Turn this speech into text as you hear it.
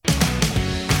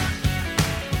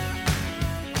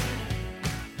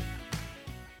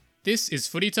This is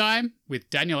Footy Time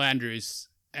with Daniel Andrews,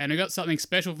 and we got something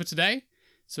special for today.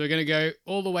 So we're going to go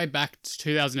all the way back to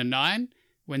 2009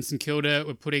 when St Kilda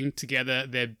were putting together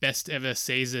their best ever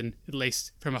season, at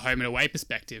least from a home and away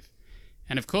perspective.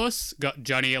 And of course, got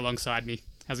Johnny alongside me.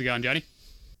 How's it going, Johnny?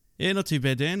 Yeah, not too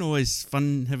bad, Dan. Always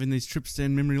fun having these trips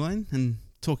down memory lane and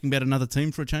talking about another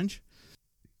team for a change.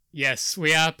 Yes,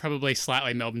 we are probably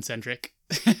slightly Melbourne-centric.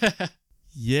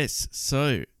 Yes,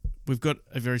 so we've got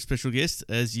a very special guest,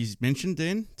 as you mentioned,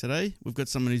 Dan, today. We've got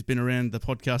someone who's been around the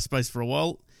podcast space for a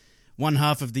while. One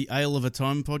half of the Ale of a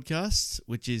Time podcast,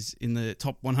 which is in the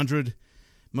top 100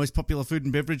 most popular food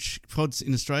and beverage pods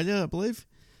in Australia, I believe.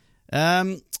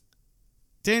 Dan,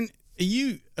 are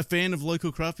you a fan of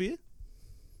local craft beer?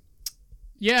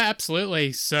 Yeah,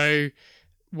 absolutely. So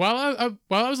while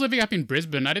I was living up in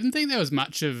Brisbane, I didn't think there was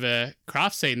much of a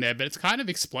craft scene there, but it's kind of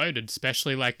exploded,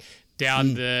 especially like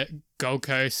down the Gold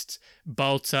Coast,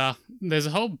 Bolter. There's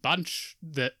a whole bunch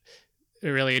that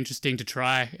are really interesting to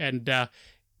try. And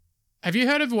have you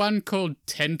heard of one called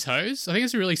 10 Toes? I think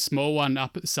it's a really small one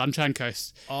up at the Sunshine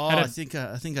Coast. Oh, I think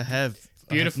I have.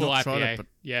 Beautiful I have not IPA. tried it, but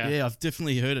yeah, I've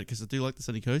definitely heard it because I do like the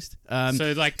Sunny Coast.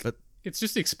 It's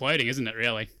just exploding, isn't it,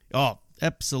 really? Oh,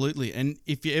 absolutely. And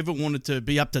if you ever wanted to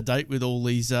be up to date with all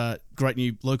these great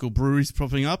new local breweries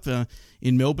popping up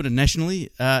in Melbourne and nationally,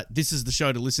 this is the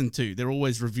show to listen to. They're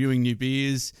always reviewing new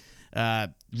beers,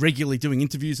 regularly doing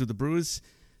interviews with the brewers.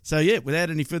 So, yeah,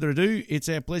 without any further ado, it's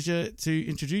our pleasure to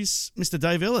introduce Mr.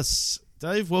 Dave Ellis.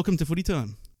 Dave, welcome to Footy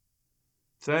Time.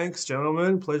 Thanks,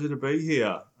 gentlemen. Pleasure to be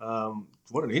here.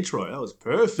 What an intro. That was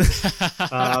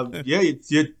perfect.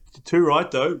 You're too right,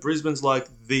 though. Brisbane's like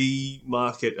the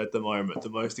market at the moment, the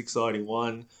most exciting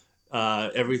one.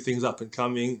 Everything's up and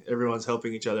coming. Everyone's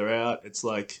helping each other out. It's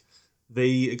like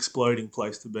the exploding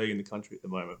place to be in the country at the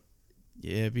moment.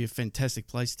 Yeah, it'd be a fantastic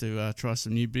place to try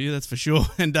some new beer, that's for sure.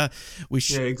 And yeah,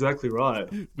 exactly right.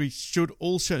 We should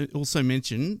also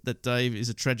mention that Dave is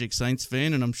a tragic Saints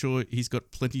fan, and I'm sure he's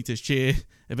got plenty to share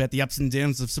about the ups and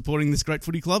downs of supporting this great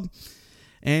footy club.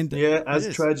 And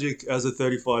tragic as a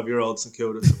 35-year-old St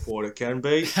Kilda supporter can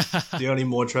be. The only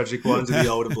more tragic ones are the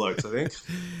older blokes, I think.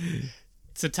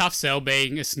 It's a tough sell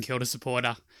being a St Kilda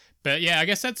supporter. But yeah, I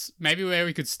guess that's maybe where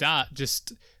we could start.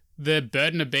 Just the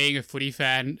burden of being a footy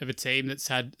fan of a team that's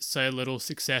had so little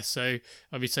success. So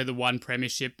obviously the one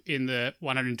premiership in the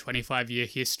 125-year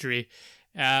history.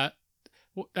 I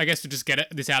guess we'll just get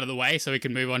this out of the way so we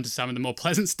can move on to some of the more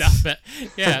pleasant stuff. But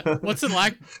yeah, what's it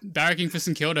like barracking for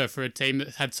St Kilda for a team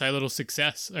that had so little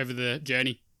success over the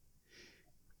journey?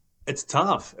 It's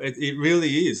tough. It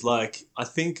really is. Like, I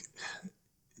think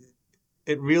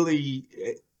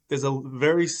there's a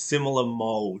very similar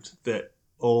mold that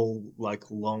all like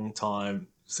long time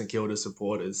St Kilda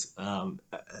supporters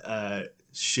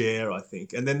share, I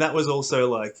think. And then that was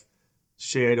also like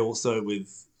shared also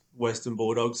with Western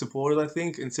Bulldog supporters, I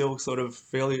think, until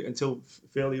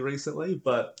fairly recently.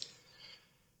 But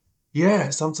yeah,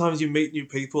 sometimes you meet new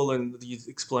people and you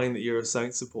explain that you're a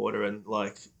Saints supporter, and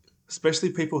like,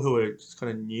 especially people who are just kind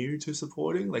of new to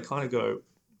supporting, they kind of go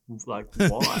like,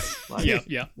 why? Like,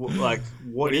 yeah. Like,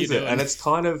 what is it? And it's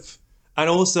kind of, and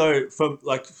also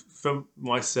from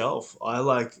myself,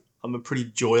 I'm a pretty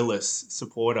joyless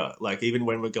supporter. Like, even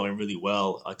when we're going really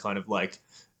well, I kind of like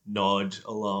nod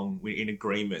along in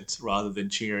agreement rather than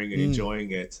cheering and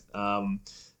enjoying it.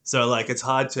 So like, it's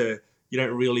hard you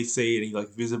don't really see any like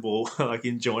visible like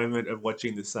enjoyment of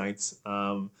watching the Saints.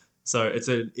 So it's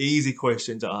an easy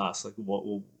question to ask, like,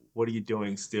 what are you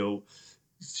doing still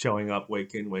showing up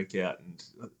week in, week out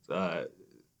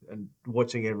and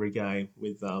watching every game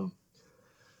with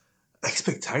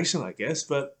expectation, I guess.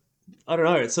 But I don't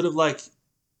know, it's sort of like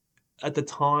at the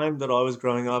time that I was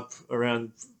growing up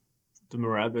around the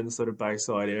Moorabbin sort of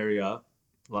Bayside area,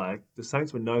 like the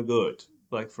Saints were no good,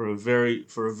 like for a very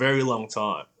long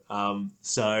time.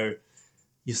 So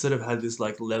you sort of had this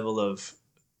like level of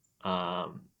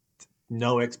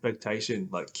no expectation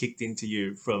like kicked into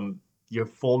you from your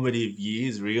formative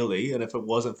years, really. And if it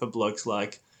wasn't for blokes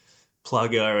like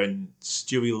Plugger and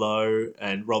Stewie Lowe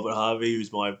and Robert Harvey,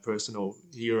 who's my personal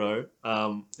hero,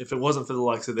 if it wasn't for the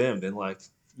likes of them, then like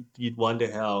you'd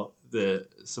wonder how the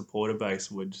supporter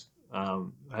base would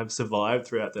have survived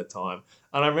throughout that time.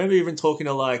 And I remember even talking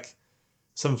to like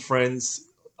some friends.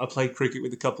 I played cricket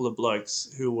with a couple of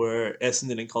blokes who were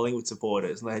Essendon and Collingwood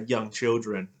supporters, and they had young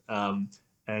children,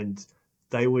 and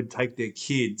they would take their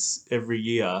kids every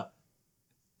year.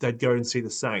 They'd go and see the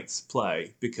Saints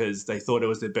play because they thought it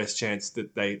was their best chance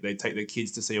that they'd take their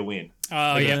kids to see a win.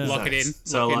 Oh, yeah, lock it in.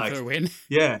 So lock like, in for a win.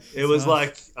 Yeah, it was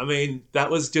like, I mean, that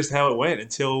was just how it went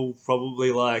until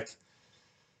probably like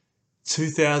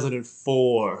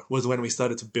 2004 was when we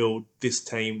started to build this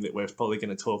team that we're probably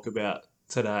going to talk about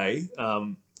today.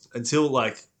 Until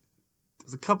like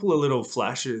there's a couple of little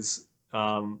flashes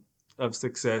of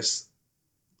success.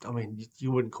 I mean,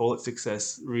 you wouldn't call it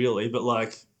success really, but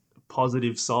like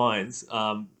positive signs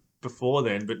before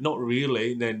then, but not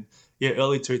really. And then yeah,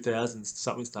 early 2000s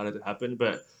something started to happen,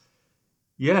 but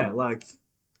yeah, like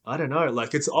I don't know.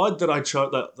 Like it's odd that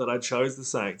that I chose the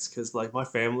Saints because like my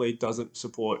family doesn't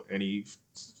support any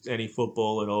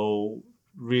football at all,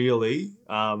 really.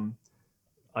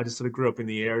 I just sort of grew up in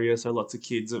the area, so lots of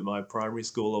kids at my primary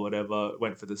school or whatever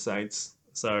went for the Saints.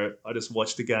 So I just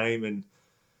watched the game and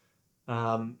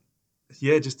um,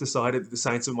 yeah, just decided that the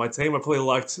Saints were my team. I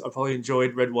probably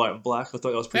enjoyed red, white, and black. I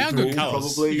thought that was They pretty are cool. good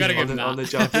colours. You Probably got to give them on that. the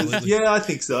jumpers. Yeah, I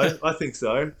think so. I think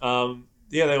so.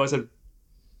 Yeah, they always had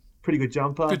pretty good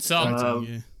jumper. Good song.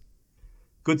 Yeah.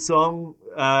 Good song.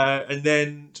 And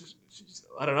then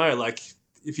I don't know, like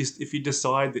if you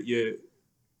decide that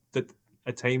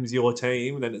a team's your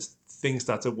team, then things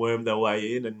start to worm their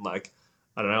way in, and like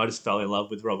I don't know, I just fell in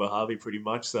love with Robert Harvey pretty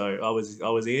much. So I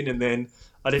was in, and then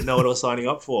I didn't know what I was signing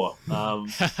up for.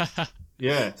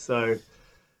 Yeah, so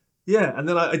yeah, and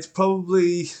then it's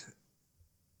probably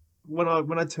when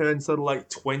I turned sort of like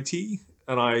 20,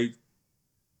 and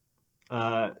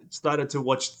I started to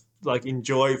watch like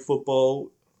enjoy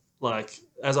football like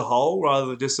as a whole rather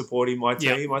than just supporting my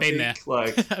Yeah, team. I been think there.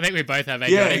 like I think we both have.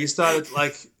 yeah, you start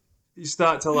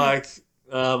to like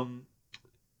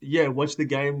yeah, watch the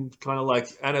game kind of like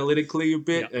analytically a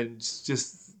bit Yeah. and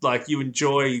just like you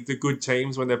enjoy the good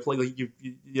teams when they're playing. Like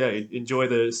yeah, enjoy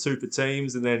the super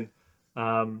teams, and then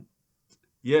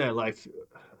yeah, like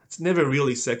it's never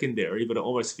really secondary, but it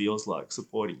almost feels like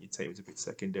supporting your team is a bit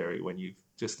secondary when you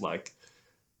just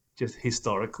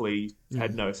historically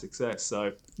had no success.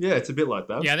 So yeah, it's a bit like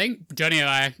that. Yeah, I think Johnny and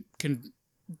I can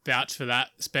vouch for that,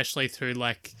 especially through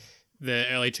like the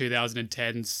early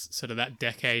 2010s, sort of that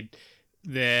decade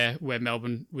there where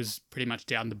Melbourne was pretty much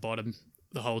down the bottom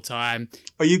the whole time.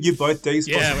 Oh, you both D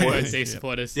Yeah, we're supporters? both D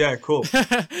supporters. Yeah, cool.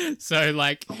 So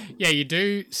like, yeah, you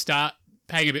do start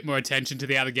paying a bit more attention to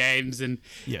the other games, and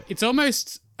Yeah. it's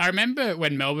almost. I remember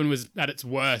when Melbourne was at its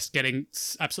worst, getting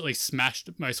absolutely smashed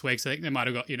most weeks. I think they might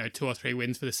have got 2 or 3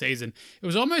 wins for the season. It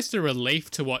was almost a relief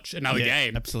to watch another Yeah,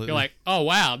 game. absolutely. You're like, oh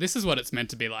wow, this is what it's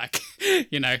meant to be like.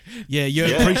 Yeah, you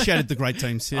appreciated the great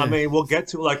teams. Yeah. I mean, we'll get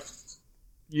to like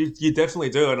you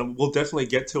definitely do, and we'll definitely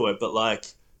get to it. But like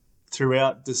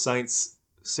throughout the Saints'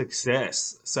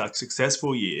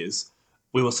 successful years,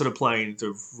 we were sort of playing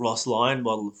the Ross Lyon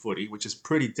model of footy, which is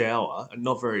pretty dour and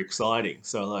not very exciting.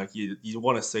 So like you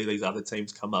want to see these other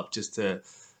teams come up just to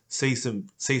see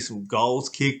some goals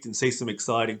kicked and see some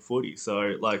exciting footy.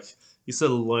 So like you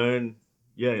sort of learn.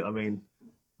 Yeah, I mean,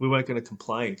 we weren't going to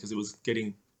complain because it was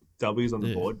getting W's on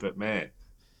the board, but man,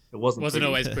 it wasn't pretty.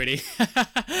 always pretty.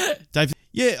 Dave,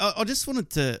 yeah, I just wanted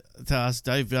to ask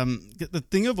Dave. The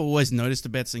thing I've always noticed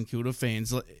about St Kilda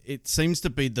fans, it seems to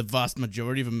be the vast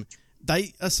majority of them.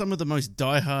 They are some of the most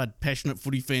diehard, passionate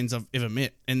footy fans I've ever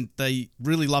met, and they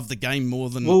really love the game more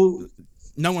than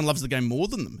no one loves the game more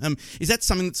than them. Is that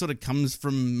something that sort of comes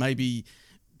from maybe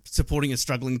supporting a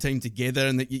struggling team together,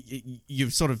 and that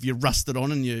you're rusted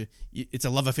on, and it's a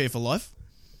love affair for life?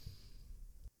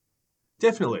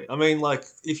 Definitely. I mean, like,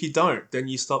 if you don't, then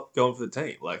you stop going for the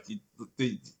team. Like,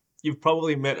 you've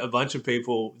probably met a bunch of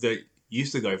people that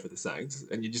used to go for the Saints,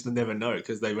 and you just never know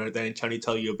because they only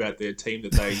tell you about their team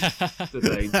that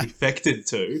they defected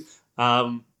to.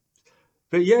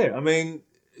 But yeah, I mean,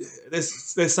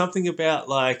 there's something about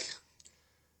like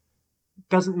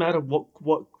doesn't matter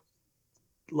what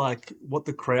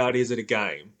the crowd is at a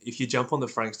game. If you jump on the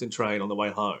Frankston train on the way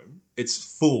home,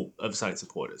 it's full of Saints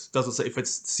supporters. Doesn't say if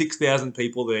it's 6,000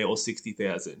 people there or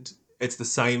 60,000. It's the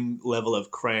same level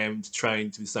of crammed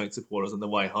train to Saints supporters on the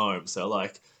way home. So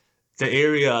like the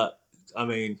area, I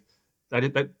mean,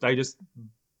 they just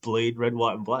bleed red,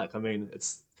 white, and black. I mean,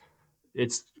 it's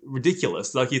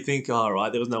ridiculous. Like you think, all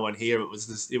right, there was no one here. It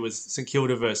was St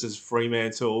Kilda versus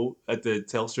Fremantle at the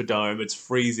Telstra Dome. It's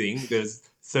freezing. There's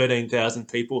 13,000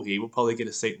 people here. We'll probably get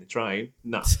a seat in the train.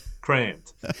 Nah,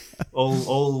 crammed.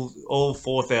 all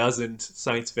 4,000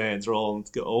 Saints fans are all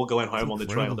going home on the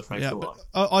train on the Frankston line.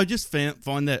 I just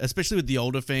find that, especially with the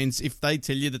older fans, if they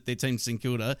tell you that their team's St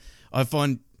Kilda, I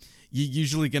find you're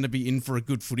usually going to be in for a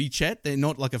good footy chat. They're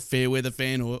not like a fair weather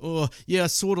fan or yeah, I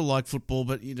sort of like football,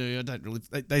 but I don't really.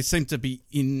 They seem to be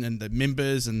in, and the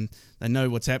members, and they know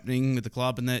what's happening with the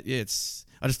club, and that. Yeah,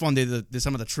 I just find they're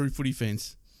some of the true footy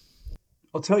fans.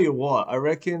 I'll tell you what, I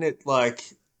reckon it like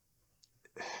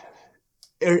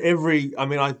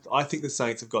I think the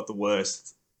Saints have got the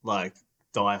worst like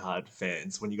diehard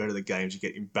fans. When you go to the games, you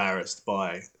get embarrassed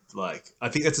by, like, I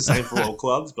think that's the same for all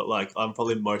clubs, but like I'm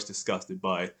probably most disgusted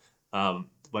by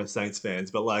Saints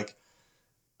fans. But like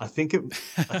I think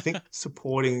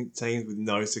supporting teams with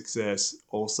no success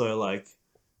also, like,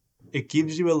 it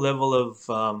gives you a level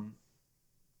of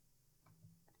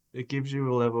it gives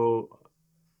you a level.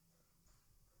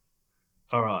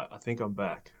 All right, I think I'm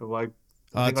back. I think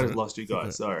I just lost you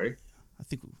guys. Sorry. I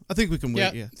think we can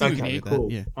work. Yeah. Yeah. Okay, cool.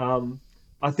 That,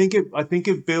 I think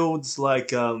it builds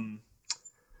like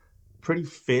pretty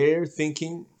fair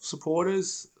thinking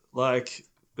supporters. Like,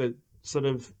 the sort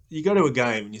of, you go to a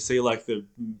game and you see like the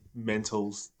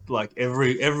mentals, like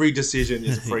every decision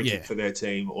is a free Yeah. kick for their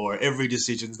team, or every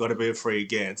decision's got to be a free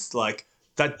against. Like,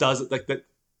 that does it. Like that.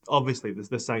 Obviously,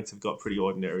 the Saints have got pretty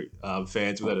ordinary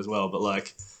fans with that as well. But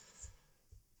like,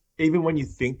 even when you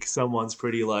think someone's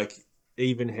pretty like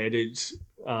even-headed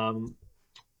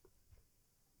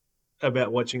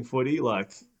about watching footy,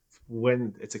 like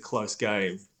when it's a close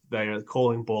game, they are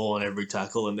calling ball on every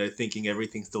tackle and they're thinking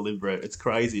everything's deliberate. It's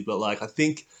crazy, but like I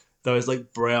think those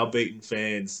like browbeaten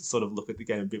fans sort of look at the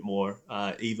game a bit more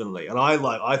evenly, and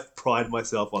I pride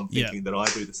myself on thinking that I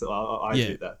do this. I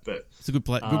do that, but it's a good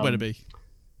way to be.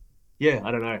 Yeah,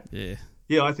 I don't know.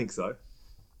 Yeah, I think so.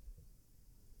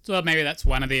 So maybe that's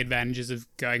one of the advantages of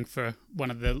going for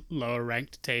one of the lower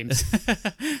ranked teams.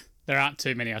 There aren't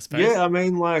too many, I suppose. Yeah, I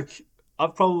mean, like,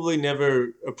 I've probably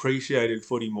never appreciated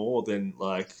footy more than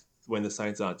like when the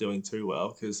Saints aren't doing too well,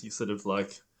 because you sort of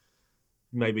like,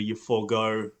 maybe you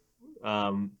forego,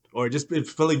 or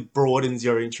it really broadens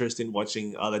your interest in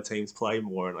watching other teams play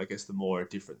more. And I guess the more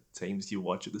different teams you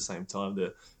watch at the same time,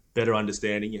 the better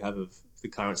understanding you have of the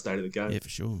current state of the game. Yeah, for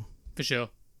sure. For sure.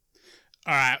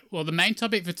 All right. Well, the main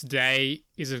topic for today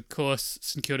is, of course,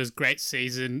 St Kilda's great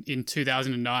season in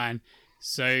 2009.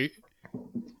 So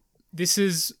this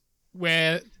is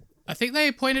where I think they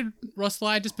appointed Ross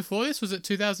Lyon just before this. Was it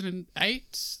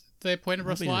 2008 they appointed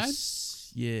Ross Lyon?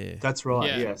 Yeah. That's right,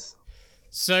 Yeah. yes.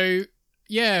 So,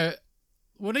 yeah,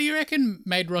 what do you reckon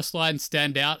made Ross Lyon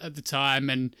stand out at the time?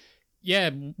 And,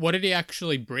 yeah, what did he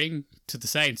actually bring to the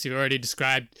Saints? You already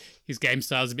described his game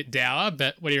style as a bit dour,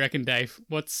 but what do you reckon, Dave?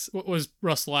 What was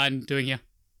Ross Lyon doing here?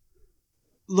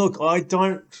 Look, I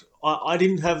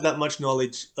didn't have that much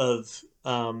knowledge of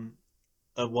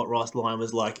what Ross Lyon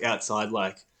was like outside.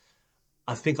 Like,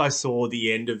 I think I saw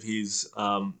the end of his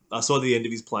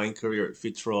playing career at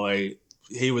Fitzroy.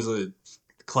 He was a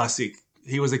classic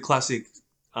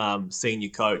senior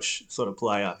coach sort of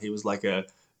player. He was like a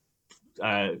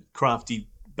crafty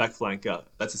back flanker.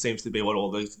 That seems to be what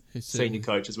all the senior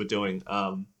coaches were doing.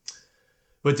 And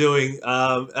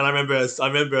I remember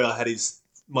I had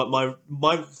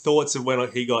my thoughts of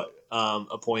when he got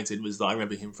appointed was that I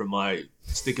remember him from my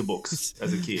sticker books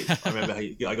as a kid. I remember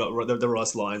I got the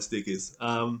Ross Lyon stickers.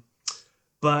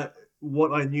 But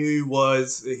what I knew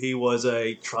was he was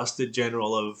a trusted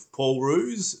general of Paul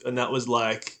Roos, and that was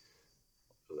like,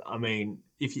 I mean,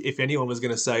 if anyone was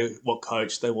going to say what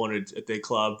coach they wanted at their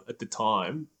club at the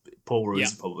time, Paul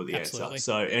Roos is probably the absolutely. answer.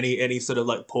 So any sort of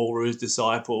like Paul Roos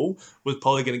disciple was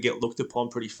probably going to get looked upon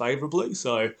pretty favourably.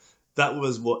 So that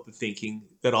was what the thinking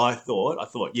that I thought. I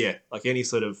thought, yeah, like any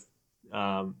sort of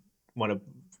one of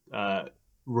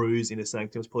Roos into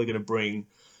Sanctum was probably going to bring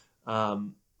a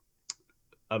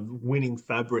winning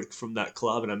fabric from that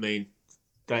club. And I mean,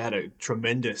 they had a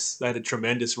tremendous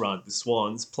run, the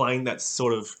Swans, playing that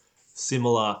sort of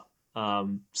similar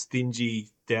stingy,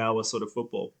 dour sort of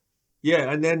football.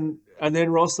 Yeah, and then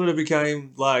Ross sort of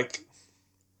became like,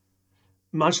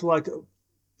 much like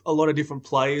a lot of different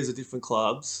players at different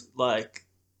clubs, like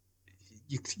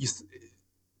you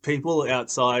people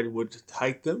outside would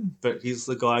hate them, but he's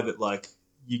the guy that like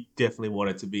you definitely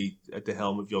wanted to be at the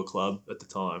helm of your club at the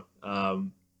time.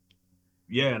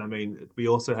 Yeah, and I mean, we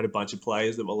also had a bunch of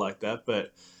players that were like that,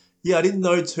 but yeah, I didn't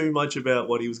know too much about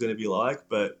what he was going to be like,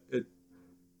 but it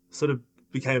sort of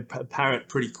became apparent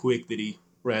pretty quick that he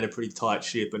ran a pretty tight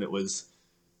ship, and it was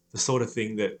the sort of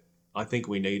thing that I think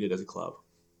we needed as a club.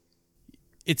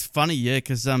 It's funny, yeah,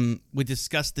 because we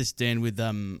discussed this, Dan,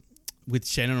 with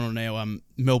Shannon on our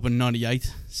Melbourne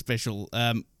 '98 special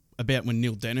about when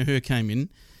Neil Danaher came in,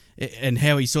 and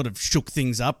how he sort of shook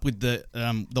things up with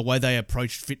the way they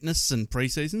approached fitness and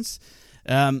pre-seasons.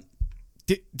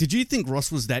 Did you think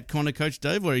Ross was that kind of coach,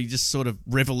 Dave, where he just sort of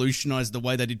revolutionised the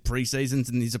way they did pre-seasons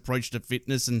and his approach to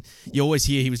fitness? And you always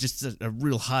hear he was just a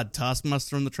real hard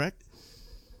taskmaster on the track.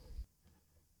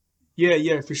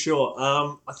 Yeah, for sure.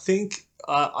 I think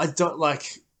I don't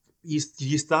like you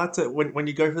start to when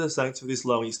you go for the Saints for this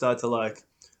long, you start to like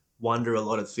wonder a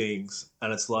lot of things,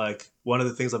 and it's like one of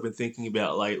the things I've been thinking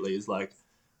about lately is like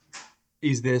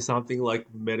is there something like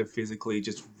metaphysically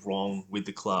just wrong with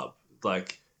the club?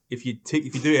 Like if you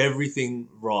do everything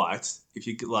right, if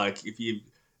you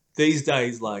these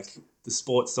days like the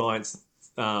sports science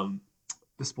um,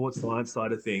 the sports science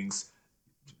side of things,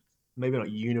 maybe not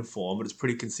uniform, but it's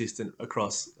pretty consistent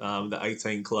across the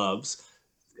 18 clubs.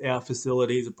 Our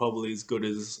facilities are probably as good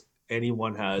as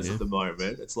anyone has Yeah. at the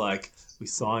moment. It's like we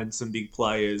signed some big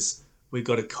players. We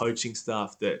got a coaching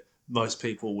staff that most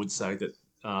people would say that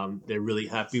they're really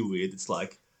happy with. It's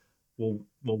like,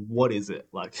 what is it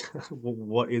like?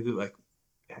 What is it like?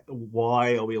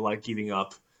 Why are we like giving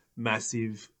up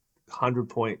massive 100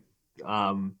 point,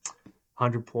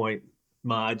 100 point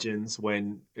margins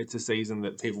when it's a season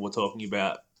that people were talking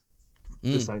about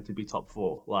the Mm. same to be top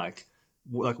four? Like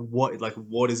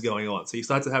what is going on? So you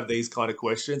start to have these kind of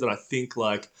questions, and I think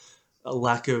like a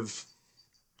lack of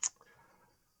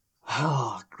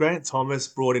Grant Thomas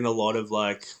brought in a lot of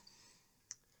like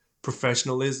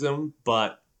professionalism,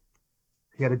 but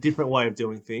he had a different way of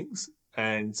doing things.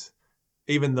 And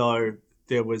even though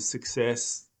there was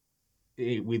success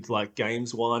with like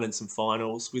games won and some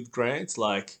finals with Grant,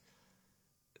 like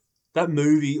that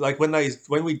movie, like when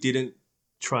we didn't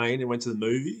train and went to the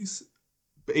movies,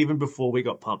 but even before we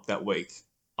got pumped that week,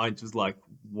 I was like,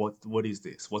 what is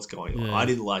this? What's going on? I Yeah.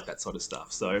 didn't like that sort of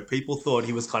stuff. So people thought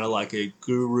he was kind of like a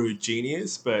guru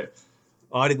genius, but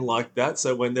I didn't like that.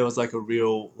 So when there was like a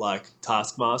real like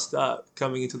taskmaster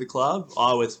coming into the club,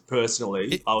 I was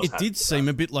It happy did with seem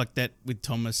that. a bit like that with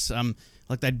Thomas.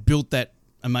 Like they'd built that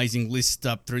amazing list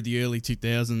up through the early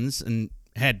 2000s and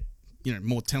had,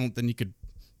 more talent than you could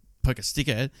poke a stick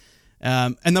at.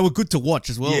 And they were good to watch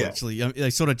as well, Yeah, actually. They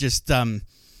sort of just,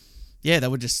 they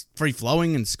were just free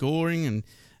flowing and scoring.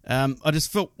 And I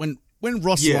just felt when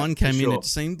Ross yeah, Lyon for came in, sure. it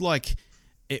seemed like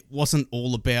it wasn't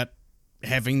all about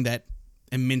having that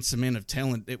immense amount of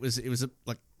talent. They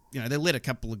let a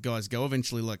couple of guys go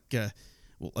eventually,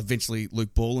 eventually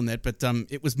Luke Ball and that, but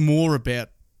it was more about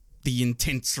the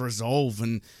intense resolve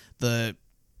and the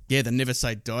never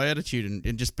say die attitude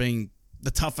and just being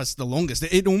the toughest, the longest.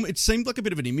 It seemed like a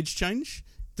bit of an image change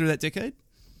through that decade.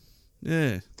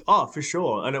 Yeah. Oh, for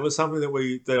sure. And it was something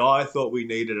that I thought we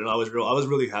needed, and I was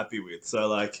really happy with. So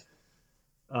like,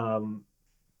 um,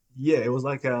 yeah, it was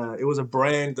a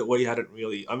brand that we hadn't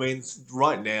really. I mean,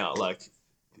 right now, like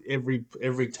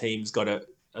every team's got to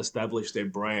establish their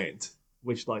brand,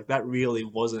 which like that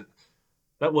wasn't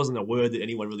a word that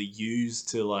anyone really used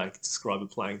to like describe a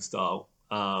playing style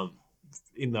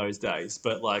in those days.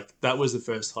 But like that was the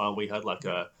first time we had like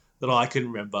a that I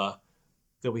can remember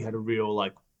that we had a real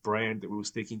like brand that we were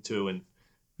sticking to, and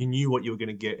you knew what you were going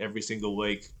to get every single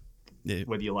week, Yeah.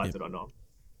 whether you Yeah. liked it or not.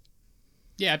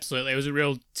 Yeah, absolutely. It was a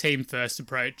real team first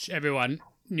approach. Everyone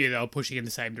knew they were pushing in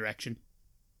the same direction.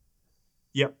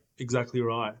 Yep, exactly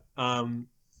right.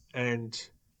 And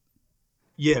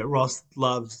yeah, Ross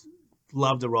loved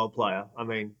a role player. I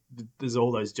mean, there's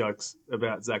all those jokes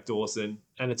about Zach Dawson,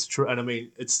 and it's true. And I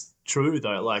mean, it's true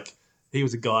though. Like he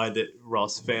was a guy that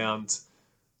Ross found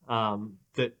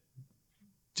that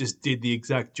just did the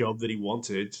exact job that he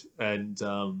wanted, and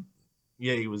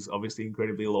yeah, he was obviously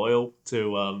incredibly loyal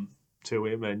to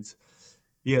him, and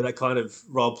yeah, that kind of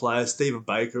role player. Stephen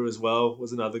Baker as well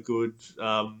was another good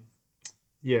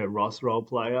Ross role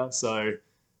player. So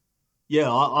yeah,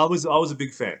 I was a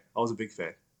big fan. I was a big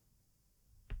fan.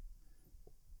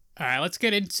 All right, let's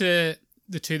get into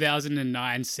the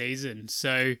 2009 season.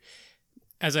 So,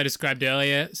 as I described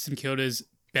earlier, St Kilda's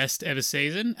best ever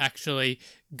season actually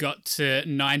got to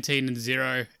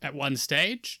 19-0 at one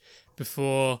stage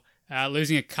before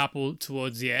losing a couple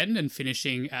towards the end and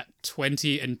finishing at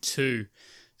 20-2.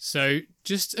 So,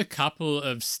 just a couple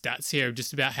of stats here of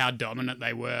just about how dominant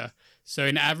they were. So,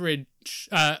 in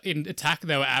attack,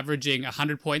 they were averaging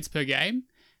 100 points per game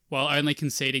while only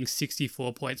conceding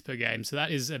 64 points per game. So that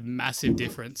is a massive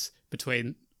difference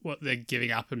between what they're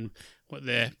giving up and what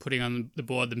they're putting on the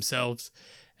board themselves.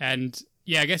 And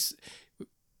yeah, I guess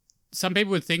some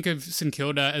people would think of St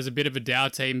Kilda as a bit of a Dow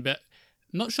team, but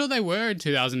I'm not sure they were in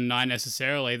 2009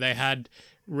 necessarily. They had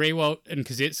Rewalt and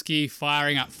Kaczynski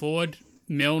firing up forward,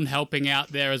 Milne helping out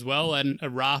there as well, and a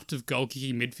raft of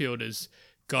goal-kicking midfielders,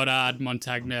 Goddard,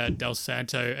 Montagna, Del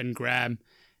Santo and Graham.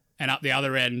 And up the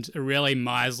other end, a really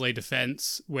miserly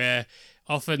defence where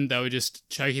often they were just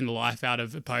choking the life out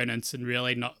of opponents and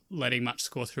really not letting much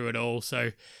score through at all. So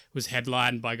it was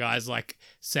headlined by guys like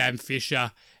Sam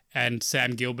Fisher and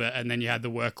Sam Gilbert, and then you had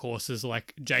the workhorses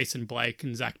like Jason Blake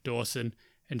and Zach Dawson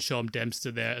and Sean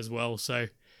Dempster there as well. So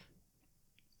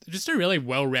just a really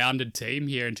well-rounded team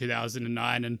here in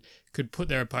 2009 and could put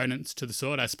their opponents to the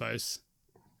sword, I suppose.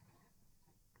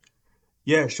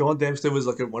 Yeah, Sean Dempster was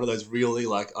like one of those really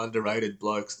like underrated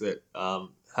blokes that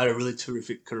had a really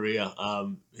terrific career.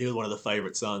 He was one of the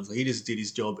favourite sons. Like, he just did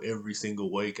his job every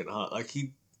single week, and like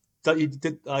he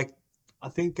did like I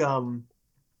think Callum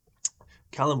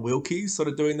Wilkie's sort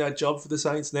of doing that job for the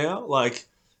Saints now. Like,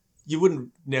 you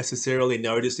wouldn't necessarily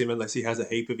notice him unless he has a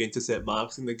heap of intercept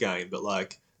marks in the game, but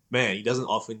like, man, he doesn't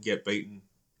often get beaten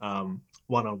one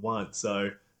on one. So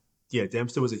yeah,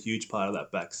 Dempster was a huge part of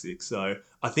that back six. So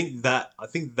I think that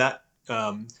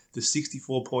the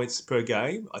 64 points per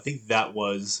game, I think that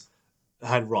was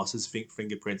had Ross's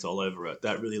fingerprints all over it.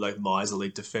 That really like miserly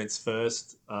defense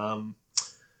first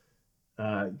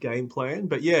game plan.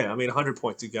 But yeah, I mean, 100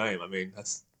 points a game. I mean,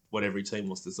 that's what every team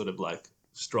wants to sort of like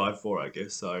strive for, I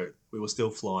guess. So we were still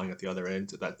flying at the other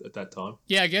end at that time.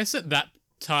 Yeah, I guess at that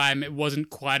time it wasn't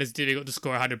quite as difficult to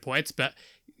score 100 points, but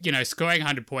scoring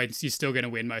 100 points, you're still going to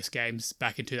win most games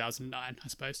back in 2009, I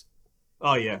suppose.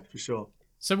 Oh yeah, for sure.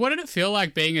 So what did it feel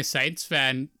like being a Saints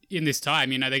fan in this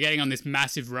time? They're getting on this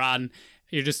massive run.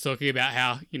 You're just talking about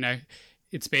how,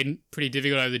 it's been pretty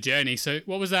difficult over the journey. So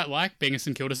what was that like, being a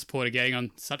St Kilda supporter getting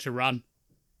on such a run?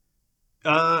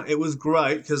 It was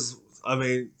great because I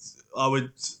mean, I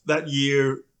would that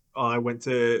year I went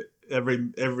to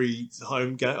every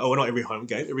home game. Oh, well, not every home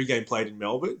game. Every game played in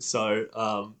Melbourne.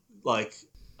 So like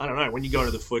I don't know, when you go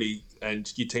to the footy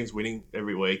and your team's winning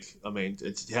every week. I mean,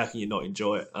 how can you not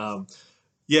enjoy it?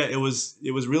 Yeah, it was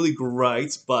really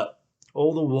great, but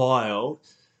all the while,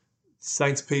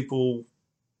 Saints people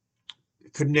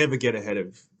could never get ahead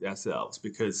of ourselves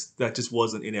because that just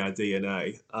wasn't in our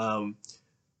DNA.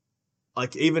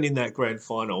 Like even in that grand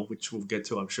final, which we'll get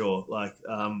to, I'm sure. Like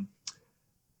I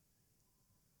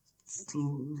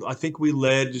think we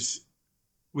led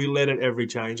at every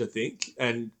change. I think,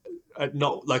 and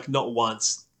not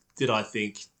once did I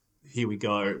think, here we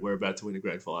go, we're about to win a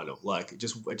grand final. Like it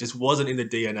just wasn't in the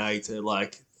DNA to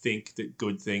like think that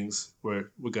good things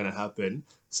were going to happen.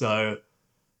 So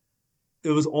it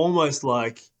was almost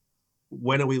like,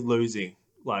 when are we losing?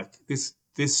 Like this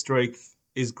streak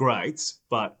is great,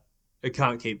 but it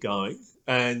can't keep going.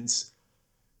 And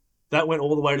that went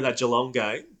all the way to that Geelong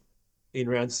game in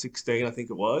round 16, I think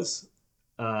it was.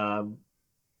 Um,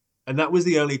 and that was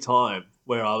the only time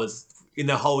where I was, in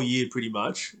the whole year pretty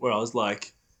much, where I was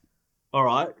like, all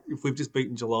right, if we've just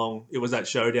beaten Geelong, it was that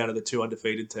showdown of the two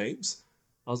undefeated teams.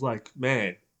 I was like,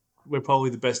 man, we're probably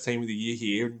the best team of the year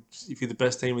here. And if you're the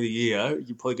best team of the year,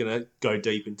 you're probably going to go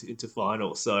deep into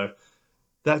finals. So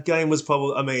that game was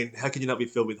probably, I mean, how can you not be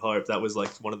filled with hope? That was like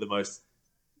one of the most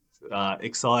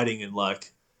exciting and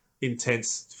like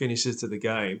intense finishes to the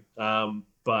game.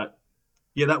 But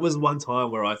yeah, that was one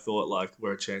time where I thought like,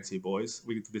 we're a chance here, boys.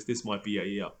 This might be a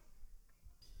year.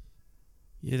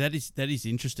 Yeah, that is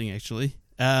interesting actually.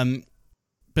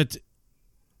 But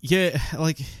yeah,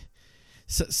 like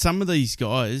some of these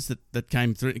guys that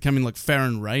came in like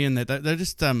Farron Ray and that they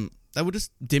just they were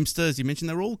just Dempster, as you mentioned.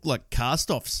 They were all like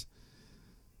cast-offs.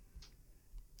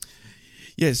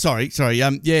 Yeah, sorry.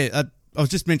 I was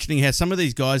just mentioning how some of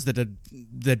these guys that had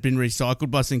been recycled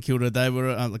by St Kilda, they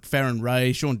were like Farron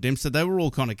Ray, Sean Dempster. They were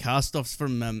all kind of cast-offs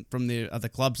from their other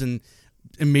clubs and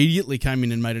immediately came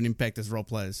in and made an impact as role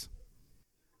players.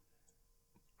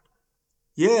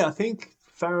 Yeah, I think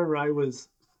Farron Ray was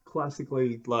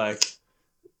classically like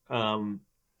um,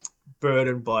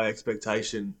 burdened by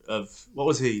expectation of, what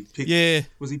was he?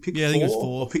 Was he pick yeah, four, I think it was 4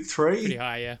 or pick three? Pretty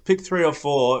high, yeah. Pick 3 or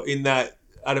 4 in that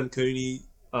Adam Cooney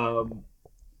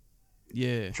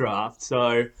yeah draft.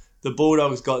 So the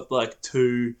Bulldogs got like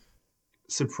two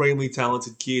supremely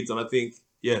talented kids, and I think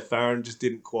Farron just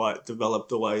didn't quite develop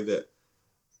the way that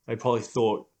they probably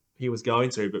thought he was going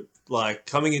to. But like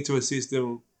coming into a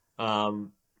system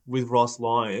with Ross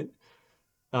Lyon,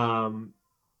 finding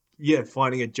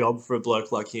a job for a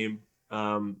bloke like him,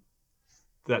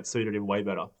 that suited him way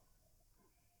better.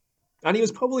 And he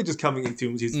was probably just coming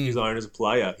into his own as a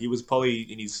player. He was probably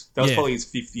probably his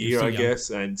 5th year, I guess.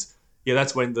 And yeah,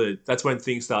 that's when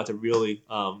things start to really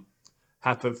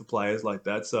happen for players like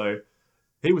that. So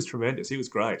he was tremendous. He was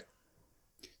great.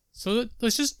 So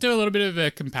let's just do a little bit of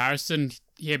a comparison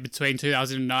here between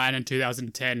 2009 and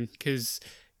 2010, because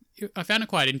I found it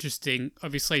quite interesting.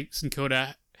 Obviously, St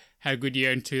Kilda had a good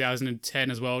year in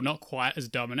 2010 as well, not quite as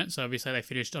dominant. So obviously they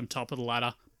finished on top of the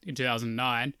ladder in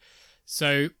 2009.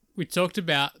 So we talked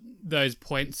about those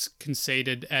points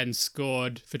conceded and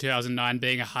scored for 2009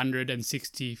 being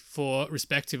 164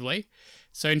 respectively.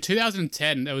 So in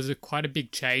 2010, there was quite a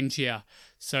big change here.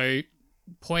 So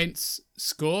points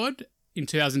scored in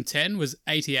 2010 was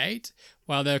 88,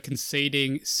 while they were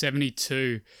conceding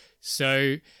 72.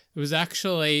 So it was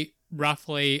actually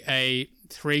roughly a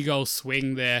 3-goal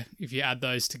swing there if you add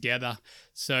those together.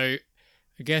 So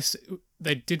I guess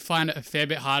they did find it a fair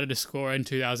bit harder to score in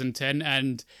 2010,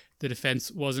 and the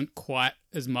defense wasn't quite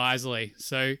as miserly.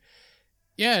 So,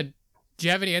 yeah, do you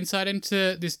have any insight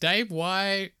into this, Dave?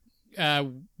 Why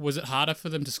was it harder for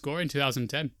them to score in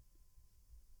 2010?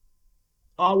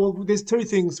 Oh, well, there's two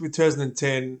things with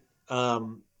 2010.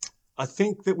 I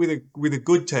think that with a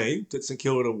good team that St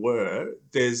Kilda were,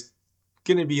 there's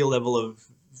going to be a level of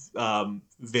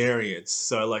variance.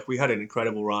 So, like, we had an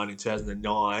incredible run in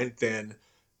 2009. Then,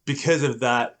 because of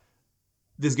that,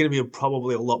 there's going to be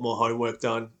probably a lot more homework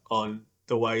done on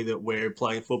the way that we're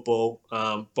playing football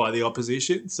by the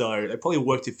opposition. So, they probably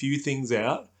worked a few things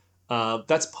out.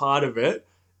 That's part of it.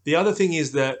 The other thing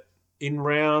is that in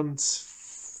round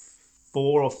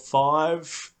 4 or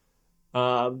 5,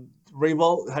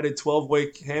 Revolt had a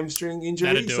 12-week hamstring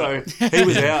injury, so he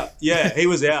was out. Yeah, he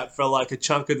was out for like a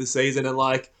chunk of the season, and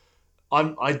like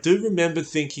I do remember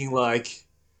thinking like,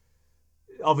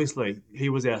 obviously he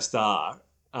was our star,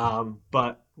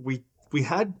 but we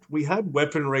had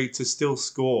weaponry to still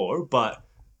score, but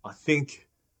I think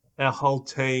our whole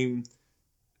team,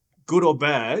 good or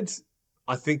bad,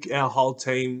 I think our whole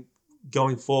team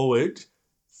going forward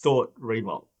thought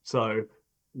Revolt. So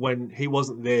when he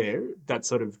wasn't there, that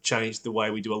sort of changed the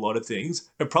way we do a lot of things.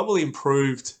 It probably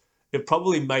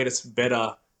made us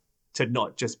better to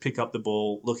not just pick up the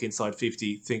ball, look inside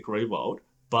 50, think Revolt,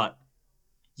 but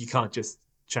you can't just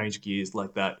change gears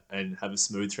like that and have a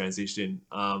smooth transition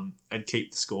and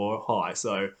keep the score high.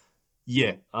 So,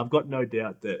 yeah, I've got no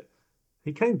doubt that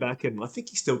he came back, and I think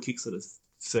he still kicks sort of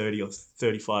 30 or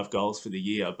 35 goals for the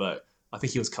year, but I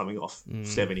think he was coming off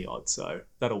 70 odd, so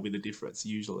that'll be the difference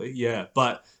usually. Yeah,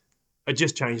 but it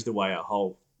just changed the way our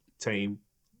whole team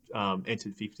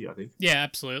entered 50, I think. Yeah,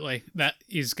 absolutely. That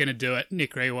is going to do it.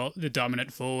 Nick Riewoldt, the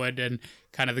dominant forward and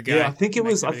kind of the guy. Yeah, I think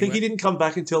he didn't come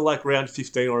back until like round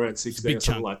 15 or round 16 or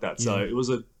something like that. So it was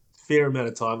a fair amount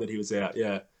of time that he was out,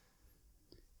 yeah.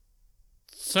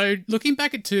 So looking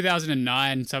back at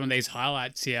 2009, some of these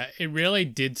highlights here, it really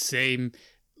did seem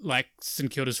like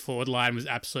St Kilda's forward line was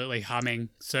absolutely humming.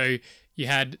 So you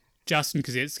had Justin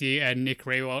Koschitzke and Nick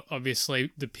Riewoldt,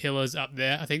 obviously the pillars up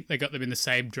there. I think they got them in the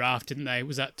same draft, didn't they?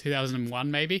 Was that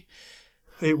 2001 maybe?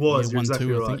 It was, you're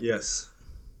exactly right, yes.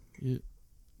 Yeah.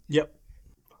 Yep.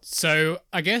 So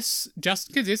I guess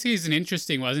Justin Koschitzke is an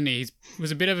interesting, wasn't he? He was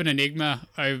a bit of an enigma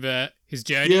over his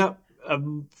journey.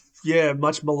 Yeah,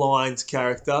 much maligned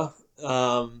character.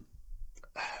 I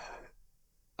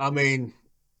mean,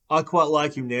 I quite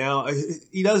like him now.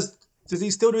 He does. Does he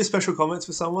still do special comments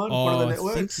for someone? One of the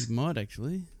networks? I think he might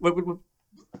actually.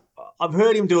 I've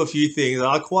heard him do a few things.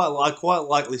 I quite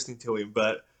like listening to him,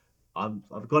 but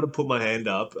I've got to put my hand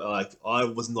up. Like, I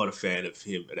was not a fan of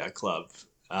him at our club.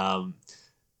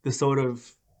 The sort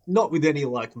of, not with any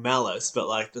like malice, but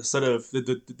like the sort of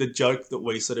the joke that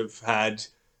we sort of had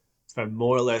for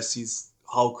more or less his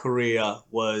whole career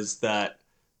was that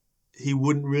he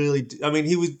wouldn't really.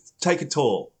 He would take a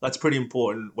tall. That's pretty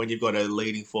important when you've got a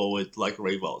leading forward like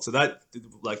Riewoldt. So that,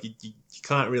 like, you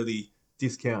can't really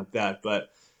discount that.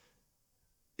 But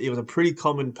it was a pretty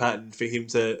common pattern for him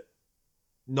to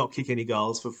not kick any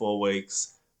goals for 4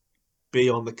 weeks, be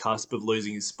on the cusp of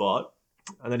losing his spot,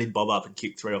 and then he'd bob up and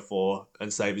kick 3 or 4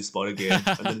 and save his spot again.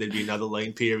 And then there'd be another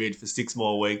lean period for 6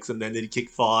 more weeks, and then he'd kick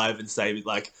 5 and save it.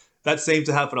 Like, that seemed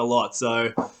to happen a lot.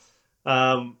 So,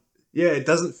 it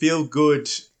doesn't feel good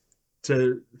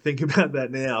to think about that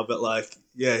now, but like,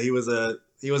 yeah, he was a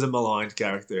maligned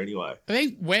character anyway. I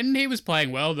think when he was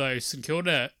playing well though, St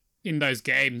Kilda in those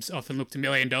games often looked $1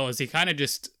 million. He kind of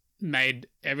just made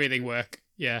everything work.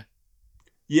 Yeah.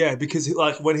 Yeah, because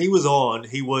like when he was on,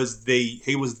 he was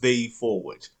the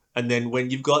forward, and then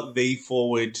when you've got the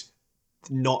forward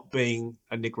not being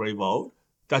a Nick Riewoldt,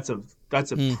 that's a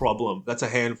problem. That's a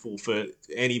handful for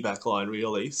any backline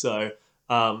really. So.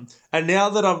 And now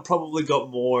that I've probably got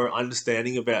more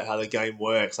understanding about how the game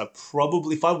works,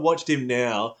 if I watched him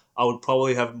now, I would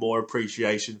probably have more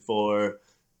appreciation for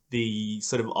the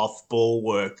sort of off-ball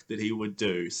work that he would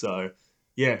do. So,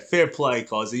 yeah, fair play,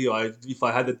 Cozzy. If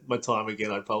I had my time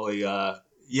again, I'd probably,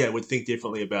 would think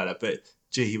differently about it. But,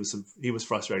 gee, he was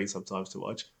frustrating sometimes to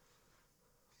watch.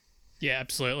 Yeah,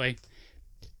 absolutely.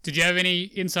 Did you have any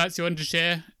insights you wanted to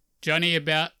share, Johnny,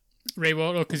 about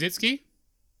Riewoldt or Koschitzke?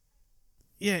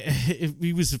 Yeah,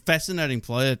 he was a fascinating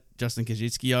player, Justin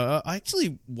Koschitzke. I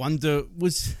actually wonder,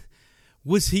 was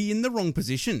he in the wrong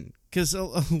position? Because a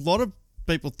lot of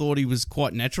people thought he was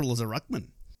quite natural as a ruckman.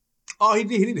 Oh, he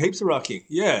did heaps of rucking,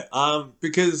 yeah.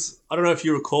 Because I don't know if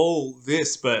you recall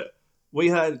this, but we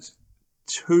had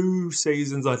 2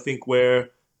 seasons, I think,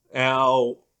 where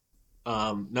our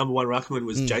number one ruckman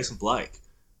was Jason Blake,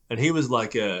 and he was a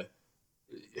Yeah,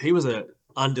 he's pretty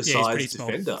undersized small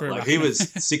defender. for a Like he ruckman. was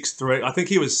 6'3". I think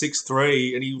he was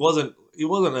 6'3", and he wasn't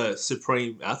a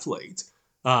supreme athlete.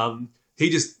 He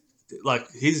just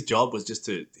like his job was just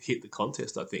to hit the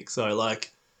contest. I think so.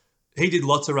 Like he did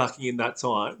lots of rucking in that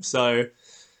time. So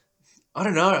I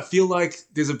don't know. I feel like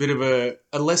there's a bit of a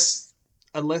unless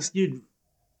you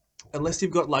unless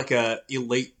you've got like a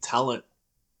elite talent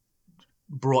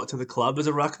brought to the club as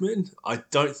a ruckman, I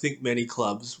don't think many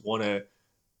clubs want to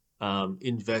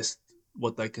invest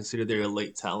what they consider their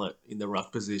elite talent in the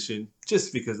ruck position,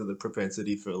 just because of the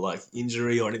propensity for like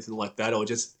injury or anything like that, or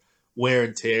just wear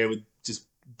and tear with just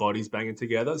bodies banging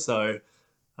together. So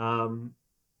um,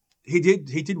 he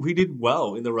did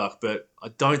well in the ruck, but I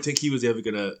don't think he was ever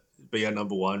going to be our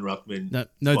number one ruckman.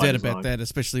 No by doubt about design. that,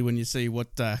 especially when you see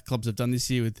what clubs have done this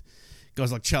year with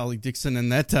guys like Charlie Dixon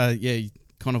and that. You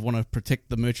kind of want to protect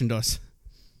the merchandise.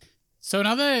 So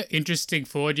another interesting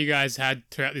forward you guys had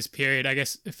throughout this period, I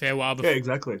guess a fair while Yeah,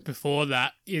 exactly. before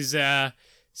that, is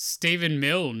Stephen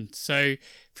Milne. So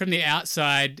from the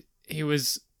outside, he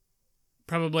was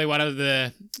probably one of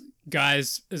the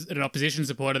guys as an opposition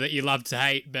supporter that you love to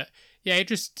hate. But yeah,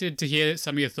 interested to hear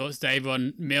some of your thoughts, Dave,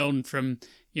 on Milne from,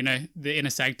 the inner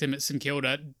sanctum at St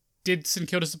Kilda. Did St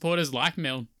Kilda supporters like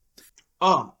Milne?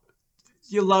 Oh,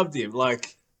 you loved him.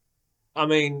 Like, I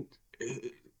mean,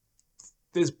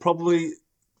 there's probably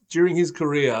during his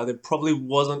career there probably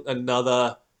wasn't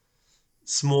another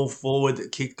small forward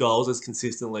that kicked goals as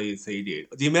consistently as he did.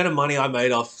 The amount of money I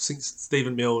made off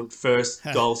Stephen Milne, first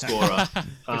goal scorer,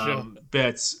 For sure.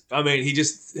 bets. I mean, he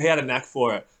had a knack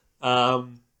for it. I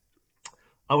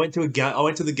went to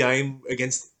the game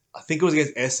against, I think it was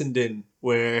against Essendon,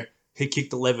 where he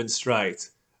kicked 11 straight,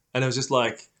 and it was just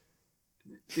like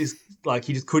this, like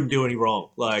he just couldn't do any wrong.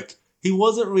 Like he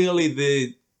wasn't really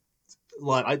the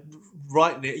like I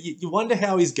right now. You wonder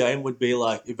how his game would be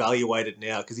like evaluated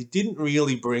now, because he didn't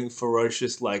really bring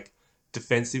ferocious like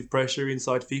defensive pressure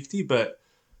inside 50, but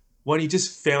when he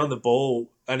just found the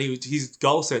ball and his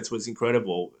goal sense was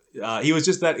incredible. He was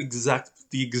just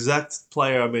the exact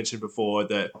player I mentioned before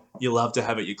that you love to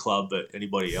have at your club, but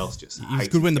anybody else just He was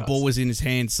hates good when his the guts. ball was in his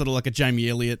hands, sort of like a Jamie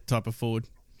Elliott type of forward.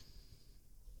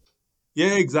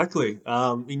 Yeah, exactly.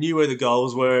 He knew where the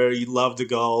goals were. He loved the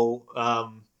goal. At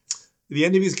the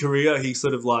end of his career, he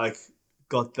sort of like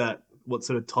got that, what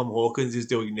sort of Tom Hawkins is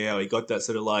doing now. He got that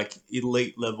sort of like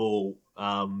elite level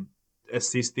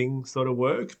assisting sort of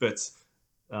work, but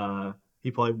he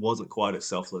probably wasn't quite as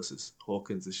selfless as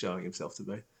Hawkins is showing himself to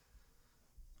be.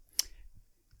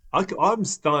 I'm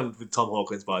stunned with Tom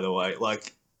Hawkins, by the way.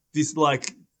 Like this,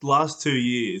 like last 2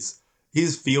 years,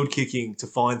 his field kicking to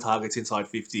find targets inside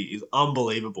 50 is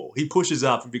unbelievable. He pushes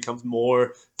up and becomes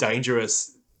more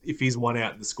dangerous if he's one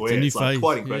out in the square. It's a new It's like phase,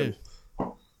 quite incredible.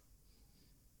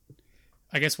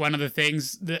 I guess one of the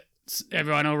things that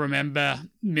everyone will remember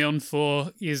Milne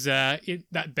for is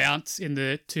that bounce in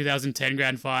the 2010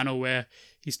 grand final where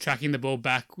he's tracking the ball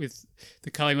back with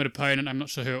the Collingwood opponent. I'm not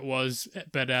sure who it was,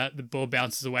 but the ball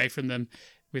bounces away from them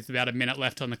with about a minute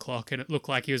left on the clock, and it looked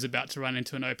like he was about to run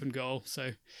into an open goal.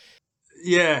 So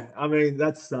Yeah, I mean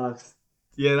that sucks.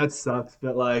 Yeah, that sucks.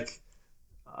 But like,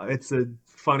 it's a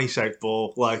funny shaped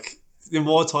ball. Like the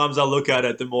more times I look at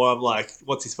it, the more I'm like,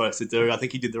 what's he supposed to do? I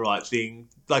think he did the right thing.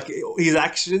 Like his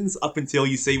actions up until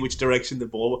you see which direction the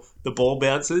ball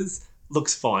bounces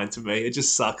looks fine to me. It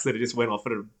just sucks that it just went off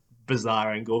at a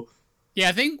bizarre angle. yeah,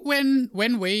 I think when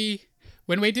we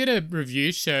did a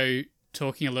review show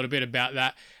talking a little bit about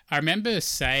that, I remember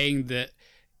saying that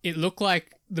it looked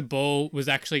like the ball was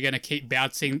actually going to keep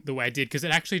bouncing the way it did, because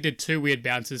it actually did two weird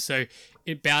bounces. So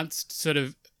it bounced sort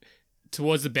of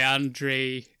towards the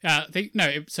boundary.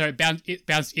 It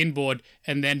bounced inboard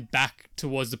and then back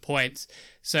towards the points.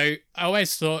 So I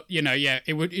always thought,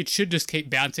 it should just keep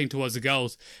bouncing towards the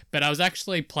goals. But I was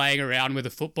actually playing around with a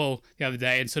football the other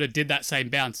day and sort of did that same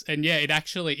bounce. And yeah, it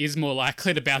actually is more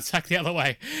likely to bounce back the other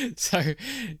way. So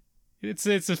it's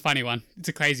a funny one. It's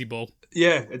a crazy ball.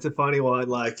 Yeah, it's a funny one.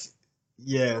 Like,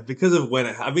 yeah, because of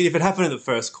I mean, if it happened in the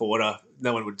first quarter,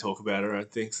 no one would talk about it, I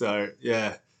don't think. So,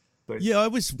 yeah. Yeah, I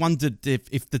always wondered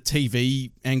if the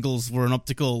TV angles were an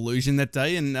optical illusion that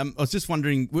day, and I was just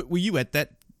wondering, were you at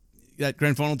that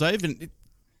grand final, Dave? And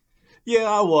Yeah,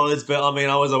 I was, but I mean,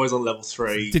 I was always on level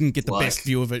 3. didn't get the best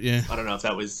view of it, yeah. I don't know if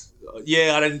that was.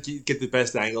 Yeah, I didn't get the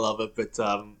best angle of it, but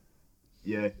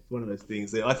yeah, it's one of those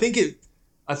things. I think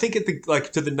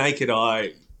to the naked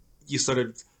eye, you sort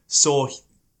of saw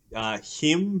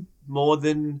him more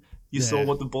than you saw Yeah.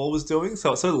 what the ball was doing.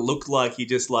 So it sort of looked like he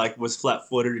just like was flat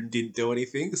footed and didn't do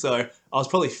anything. So I was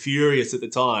probably furious at the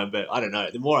time, but I don't know.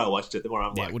 The more I watched it, the more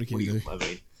I'm Yeah, like, what can you do? I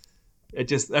mean,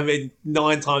 I mean,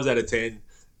 9 times out of 10,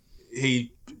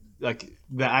 he like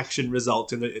the action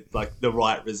result in the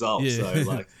right result. Yeah. So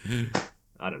like,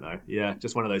 I don't know. Yeah,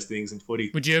 just one of those things in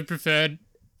footy. Would you have preferred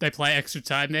they play extra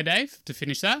time there, Dave, to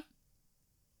finish that?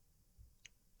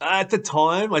 At the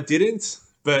time, I didn't,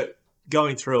 but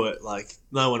going through it, like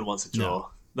no one wants a draw.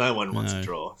 No one wants No. a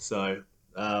draw. So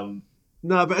no,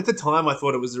 but at the time, I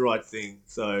thought it was the right thing.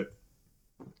 So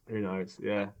who knows?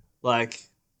 Yeah, like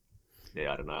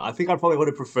yeah, I don't know. I think I probably would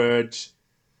have preferred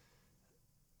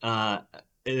an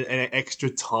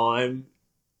extra time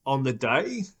on the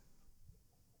day,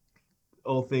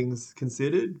 all things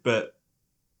considered. But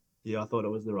yeah, I thought it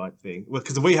was the right thing. Well,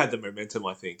 because we had the momentum,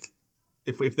 I think.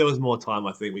 If there was more time,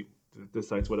 I think the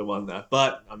Saints would have won that.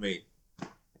 But I mean,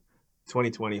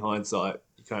 2020 hindsight,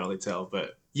 you can't really tell.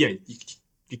 But yeah,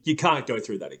 you can't go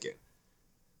through that again.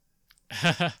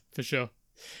 For sure.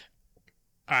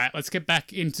 All right, let's get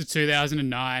back into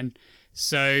 2009.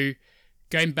 So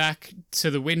going back to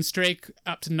the win streak,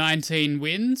 up to 19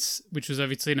 wins, which was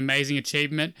obviously an amazing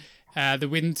achievement. The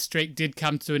win streak did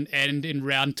come to an end in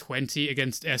round 20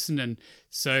 against Essendon.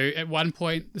 So at one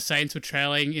point, the Saints were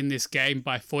trailing in this game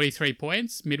by 43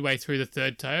 points midway through the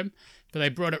third term, but they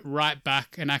brought it right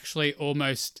back and actually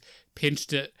almost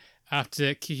pinched it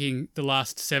after kicking the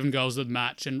last 7 goals of the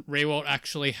match. And Riewoldt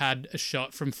actually had a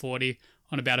shot from 40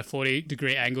 on about a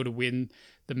 40-degree angle to win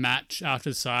the match after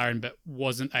the siren, but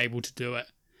wasn't able to do it.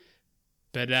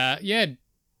 But yeah,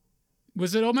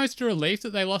 was it almost a relief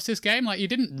that they lost this game? Like, you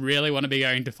didn't really want to be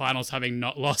going to finals having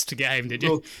not lost a game, did you?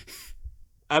 Well,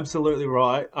 absolutely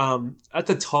right. At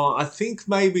the time, I think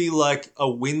maybe like a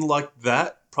win like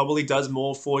that probably does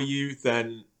more for you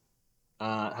than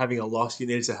having a loss you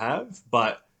needed to have.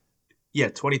 But yeah,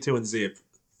 22 and zip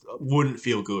wouldn't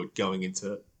feel good going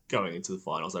into the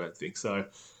finals. I don't think so.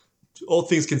 All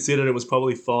things considered, it was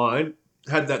probably fine.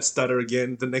 Had that stutter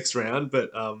again the next round,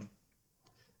 but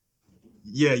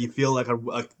yeah, you feel like a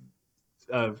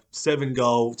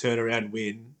 7-goal turnaround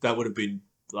win that would have been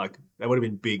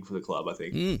big for the club, I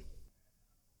think.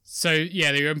 So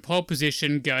yeah, they were in pole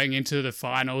position going into the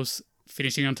finals,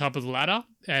 finishing on top of the ladder,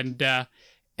 and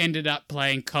ended up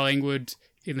playing Collingwood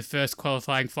in the first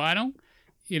qualifying final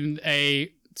in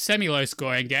a semi-low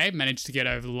scoring game. Managed to get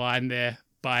over the line there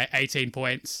by 18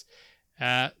 points.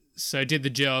 So did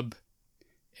the job.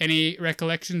 Any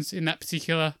recollections in that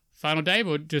particular final, Dave,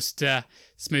 or just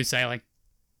smooth sailing?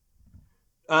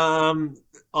 I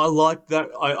liked that.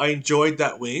 I enjoyed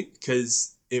that win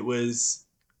because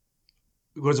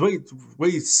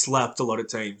we slapped a lot of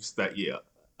teams that year.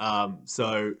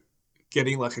 So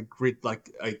getting like a grit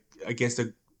against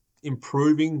a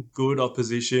improving good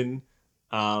opposition,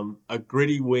 a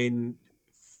gritty win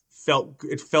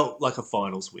felt like a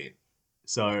finals win.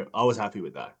 So I was happy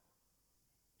with that.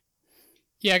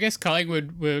 Yeah, I guess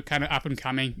Collingwood were kind of up and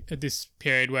coming at this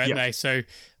period, weren't they? So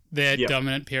their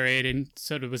dominant period in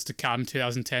sort of was to come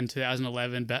 2010,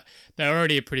 2011, but they were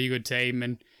already a pretty good team,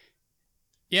 and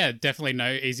yeah, definitely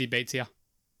no easy beats here.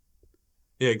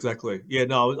 Yeah, exactly. Yeah,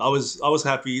 no, I was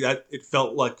happy that it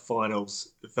felt like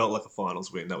finals. It felt like a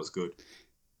finals win. That was good.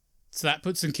 So that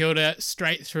puts St Kilda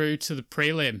straight through to the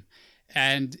prelim,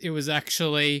 and it was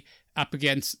actually up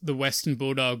against the Western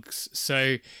Bulldogs.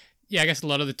 So yeah, I guess a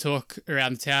lot of the talk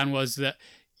around town was that,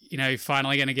 you know,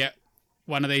 finally going to get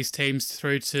one of these teams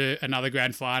through to another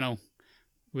grand final.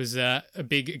 Was a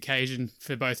big occasion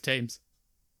for both teams.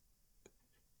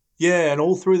 Yeah, and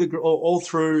all through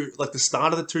like the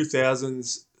start of the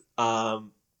 2000s,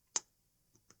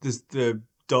 the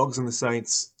Dogs and the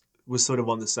Saints was sort of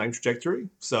on the same trajectory.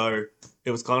 So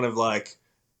it was kind of like,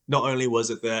 not only was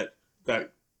it that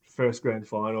first grand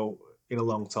final in a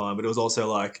long time, but it was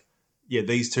also like, yeah,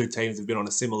 these two teams have been on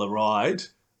a similar ride.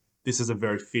 This is a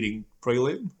very fitting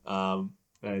prelim,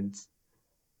 and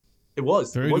it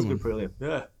was a good prelim.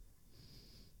 Yeah.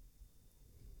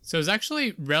 So it was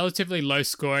actually relatively low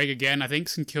scoring again. I think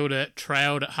St Kilda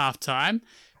trailed at half time,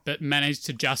 but managed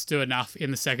to just do enough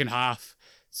in the second half.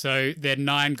 So their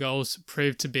 9 goals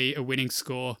proved to be a winning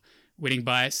score, winning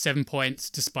by 7 points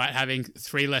despite having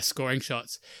 3 less scoring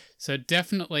shots. So it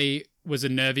definitely was a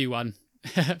nervy one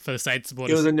for the Saints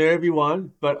supporters. It was a nervy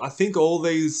one, but I think all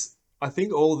the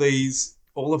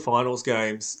finals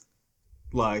games,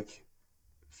 like,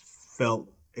 felt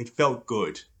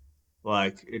good.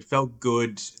 Like, it felt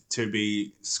good to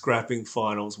be scrapping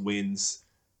finals wins,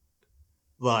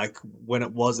 like, when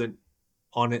it wasn't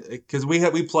on it, because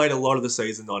we played a lot of the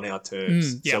season on our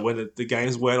terms. Yeah. So when the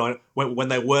games weren't on, when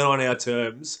they weren't on our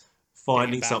terms,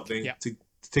 finding back. something Yeah.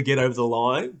 to get over the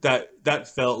line, that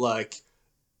felt like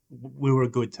we were a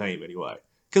good team anyway.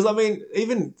 Because I mean,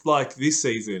 even like this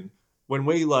season, when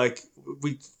we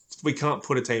we can't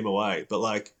put a team away, but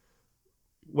like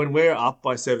when we're up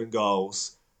by 7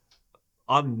 goals,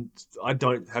 I'm I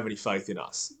don't have any faith in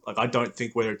us. Like I don't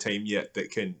think we're a team yet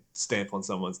that can stamp on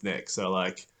someone's neck. So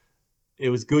like it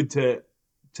was good to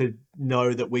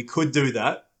know that we could do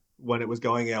that when it was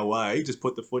going our way. Just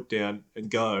put the foot down and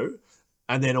go,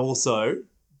 and then also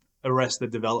arrest the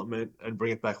development and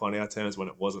bring it back on our terms when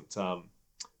it wasn't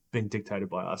being dictated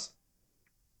by us.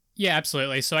 Yeah,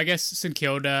 absolutely. So I guess St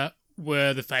Kilda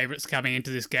were the favourites coming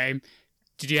into this game.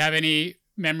 Did you have any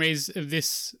memories of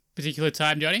this particular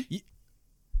time, Johnny?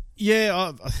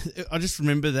 Yeah, I just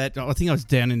remember that. I think I was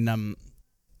down in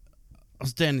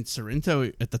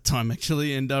Sorrento at the time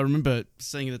actually, and I remember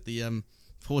seeing it at the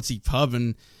Portsea pub,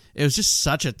 and it was just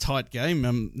such a tight game.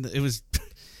 It was,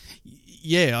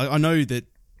 yeah, I know that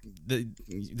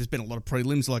there's been a lot of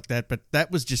prelims like that, but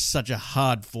that was just such a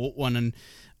hard fought one,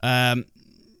 and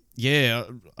yeah,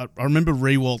 I remember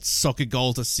Rewalt's soccer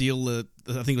goal to seal I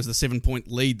think it was the 7-point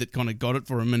lead that kind of got it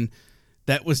for him, and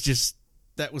that was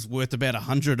worth about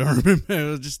 100. I remember I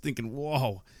was just thinking,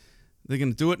 wow, they're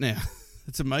going to do it now.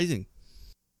 It's amazing.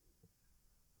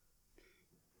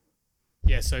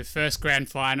 Yeah, so first grand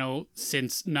final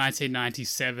since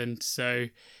 1997. So,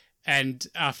 and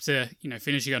after,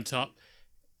 finishing on top,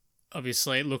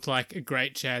 obviously it looked like a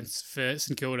great chance for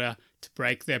St Kilda to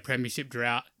break their premiership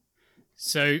drought.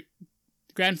 So,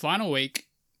 grand final week,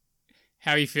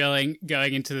 how are you feeling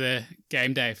going into the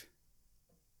game, Dave?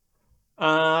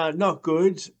 Not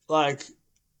good. Like,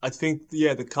 I think,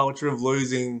 yeah, the culture of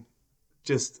losing,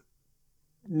 just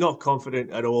not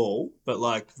confident at all, but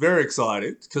like very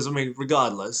excited because I mean,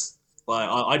 regardless, like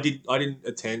I didn't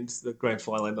attend the grand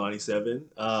final in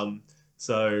 '97.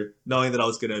 So knowing that I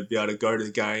was going to be able to go to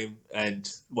the game and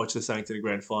watch the Saints in the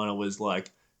grand final was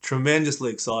like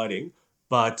tremendously exciting.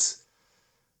 But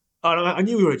I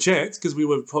knew we were a chance because we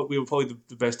were probably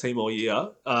the best team all year.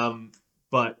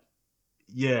 But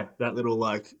yeah, that little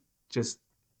like just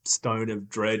stone of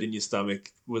dread in your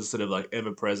stomach was sort of like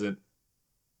ever present.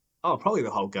 Oh, probably the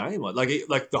whole game,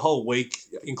 like the whole week,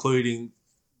 including.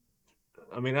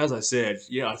 I mean, as I said,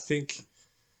 yeah, I think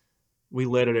we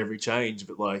led at every change,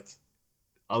 but like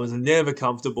I was never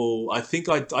comfortable. I think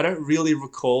I don't really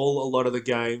recall a lot of the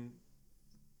game,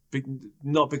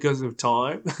 not because of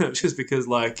time, just because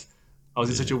like I was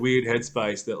in such a weird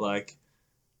headspace that like,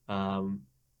 um,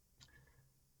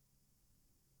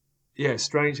 yeah,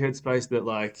 strange headspace that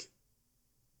like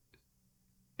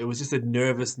it was just a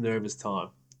nervous time.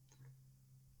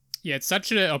 Yeah, it's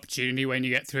such an opportunity when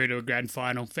you get through to a grand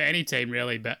final for any team,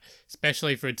 really, but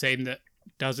especially for a team that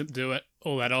doesn't do it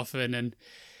all that often. And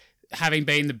having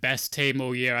been the best team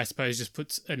all year, I suppose, just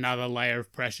puts another layer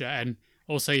of pressure. And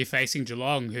also, you're facing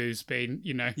Geelong, who's been,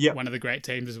 Yep. one of the great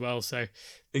teams as well. So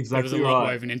Exactly there was a lot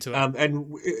right. woven into it.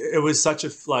 And it was such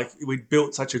a like we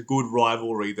built such a good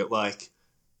rivalry that like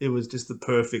it was just the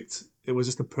perfect. It was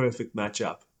just a perfect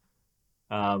matchup.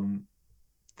 Um,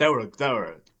 they were a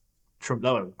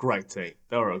great team.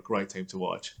 They were a great team to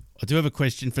watch. I do have a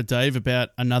question for Dave about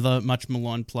another much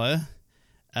maligned player,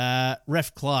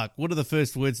 Raf Clark. What are the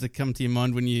first words that come to your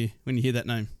mind when you hear that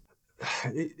name?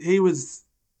 He was.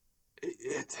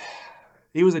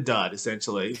 He was a dud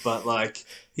essentially, but like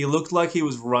he looked like he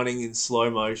was running in slow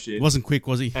motion. He wasn't quick,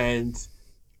 was he? And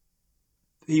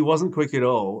he wasn't quick at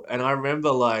all. And I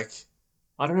remember like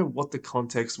I don't know what the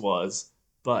context was,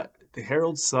 but the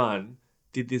Herald Sun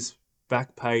did this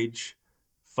back page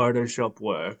Photoshop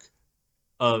work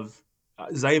of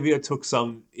Xavier took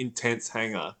some intense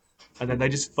hanger, and then they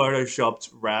just photoshopped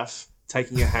Raf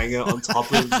taking a hanger on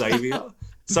top of Xavier.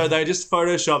 So they just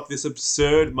photoshopped this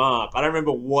absurd mark. I don't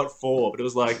remember what for, but it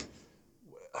was like,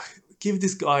 give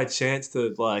this guy a chance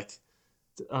to like,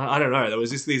 I don't know. There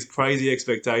was just these crazy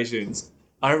expectations.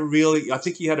 I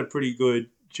think he had a pretty good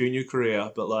junior career,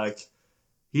 but like,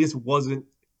 he just wasn't.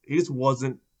 He just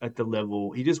wasn't at the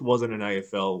level. He just wasn't an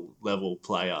AFL level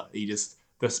player.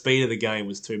 The speed of the game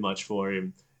was too much for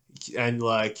him, and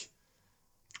like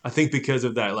I think because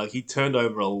of that, like he turned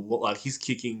over a lot. Like his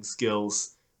kicking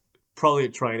skills, probably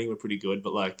at training, were pretty good,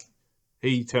 but like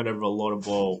he turned over a lot of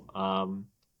ball.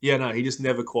 Yeah, no, he just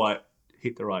never quite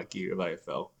hit the right gear of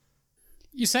AFL.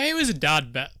 You say he was a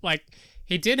dud, but like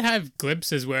he did have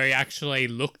glimpses where he actually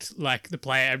looked like the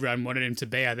player everyone wanted him to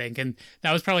be, I think, and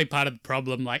that was probably part of the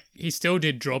problem. Like he still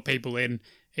did draw people in,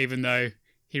 even though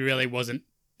he really wasn't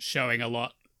showing a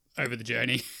lot over the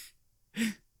journey.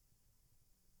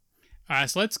 All right,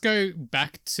 so let's go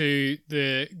back to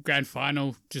the grand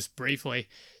final just briefly.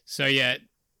 So, yeah,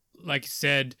 like you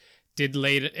said, did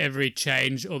lead at every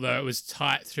change, although it was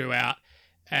tight throughout.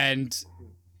 And,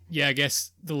 yeah, I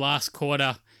guess the last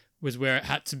quarter was where it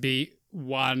had to be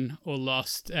won or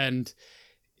lost. And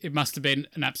it must have been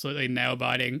an absolutely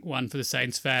nail-biting one for the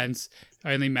Saints fans,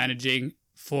 only managing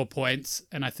 4 points.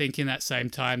 And I think in that same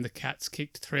time, the Cats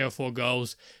kicked 3 or 4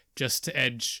 goals just to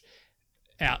edge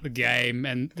out the game.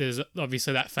 And there's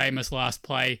obviously that famous last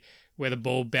play where the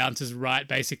ball bounces right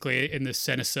basically in the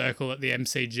centre circle at the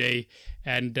MCG,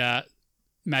 and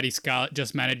Matty Scarlett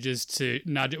just manages to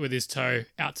nudge it with his toe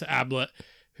out to Ablett,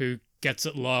 who gets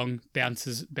it long,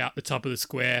 bounces about the top of the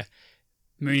square.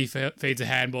 Mooney feeds a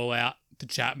handball out to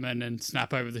Chapman and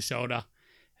snap over the shoulder.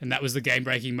 And that was the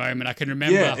game-breaking moment. I can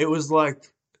remember... Yeah, it was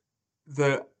like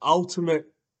the ultimate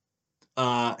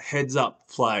heads-up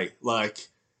play. Like,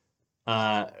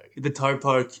 the toe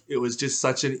poke, it was just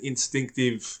such an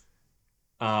instinctive,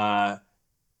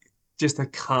 just a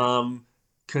calm,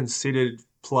 considered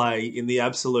play in the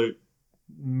absolute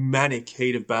manic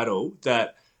heat of battle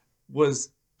that was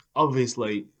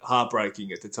obviously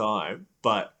heartbreaking at the time.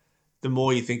 But the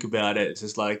more you think about it, it's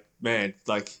just like, man,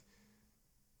 like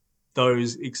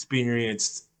those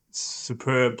experienced,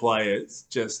 superb players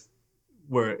just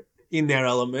were in their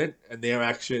element, and their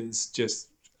actions just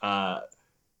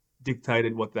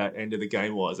dictated what that end of the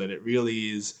game was. And it really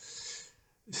is,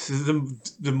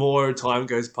 the more time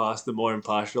goes past, the more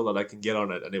impartial that I can get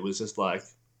on it. And it was just like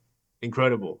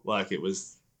incredible. Like, it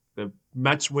was the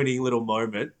match-winning little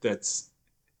moment that's,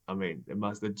 I mean, it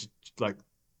must, like,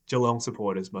 Geelong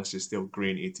supporters must just still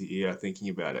grin ear to ear thinking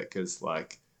about it, because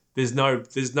like there's no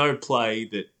play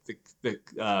that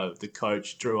the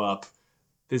coach drew up.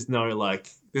 There's no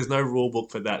rule book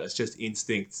for that. It's just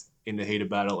instinct in the heat of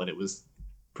battle, and it was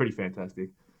pretty fantastic.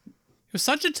 It was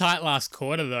such a tight last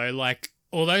quarter though. Like,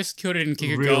 although Secure didn't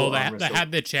kick a Real goal, arm they wrestle.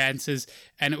 had their chances,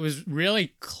 and it was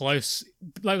really close.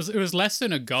 Like, it was less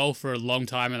than a goal for a long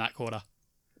time in that quarter.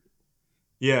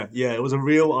 Yeah, it was a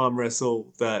real arm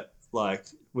wrestle that like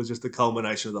was just the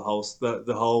culmination of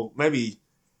the whole maybe.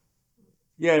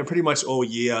 Yeah, pretty much all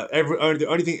year. The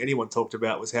only thing anyone talked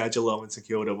about was how Geelong and St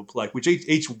Kilda were like, which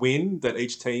each win that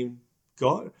each team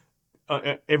got,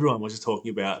 everyone was just talking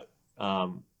about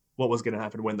what was going to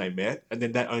happen when they met, and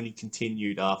then that only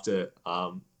continued after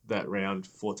that round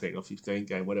 14 or 15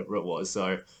 game, whatever it was.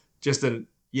 So just the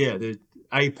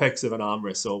apex of an arm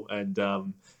wrestle, and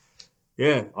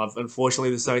unfortunately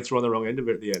the Saints were on the wrong end of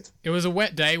it at the end. It was a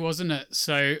wet day, wasn't it?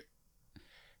 So,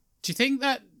 do you think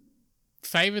that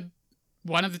favoured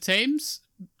one of the teams?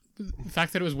 The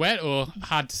fact that it was wet, or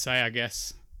hard to say, I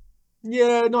guess?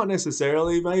 Yeah, not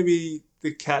necessarily. Maybe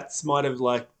the Cats might have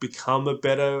like become a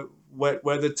better wet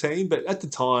weather team, but at the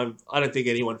time, I don't think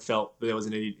anyone felt that there was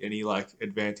any like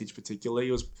advantage particularly.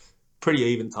 It was pretty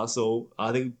even tussle.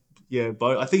 I think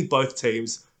both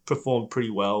teams performed pretty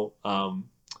well.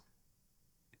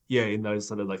 In those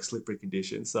sort of like slippery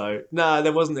conditions. So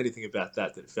there wasn't anything about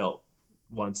that felt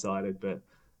one-sided, but.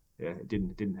 Yeah, it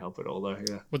didn't help at all, though.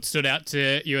 Yeah. What stood out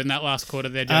to you in that last quarter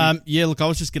there, Johnny? Look, I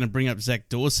was just going to bring up Zach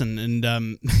Dawson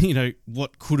and,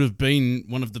 what could have been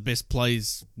one of the best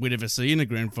plays we'd ever see in a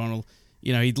grand final.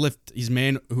 You know, he'd left his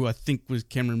man, who I think was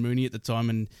Cameron Mooney at the time,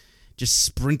 and just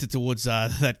sprinted towards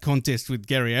that contest with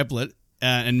Gary Ablett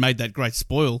and made that great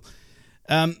spoil.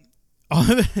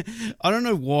 I don't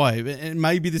know why, and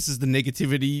maybe this is the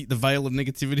negativity, the veil of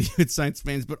negativity with Saints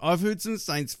fans, but I've heard some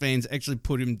Saints fans actually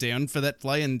put him down for that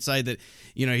play and say that,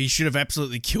 he should have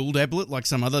absolutely killed Ablett like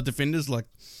some other defenders, like,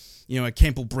 a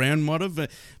Campbell Brown might have.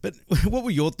 But what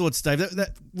were your thoughts, Dave?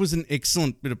 That was an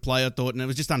excellent bit of play, I thought, and it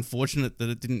was just unfortunate that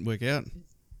it didn't work out.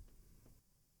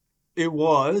 It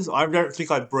was. I don't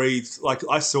think I breathed. Like,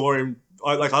 I saw him.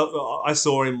 I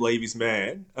saw him leave his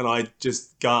man, and I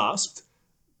just gasped.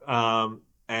 It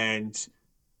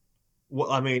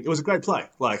was a great play.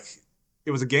 Like,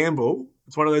 it was a gamble.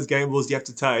 It's one of those gambles you have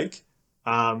to take.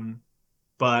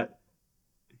 But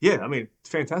yeah, I mean,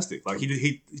 fantastic. Like,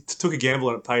 he took a gamble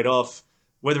and it paid off.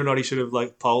 Whether or not he should have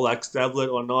like poleaxed Ablett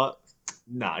or not,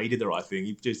 he did the right thing.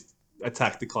 He just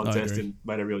attacked the contest and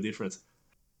made a real difference.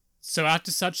 So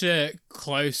after such a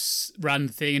close run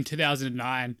thing in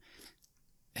 2009,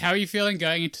 how are you feeling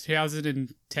going into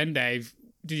 2010, Dave?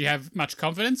 Did you have much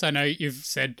confidence? I know you've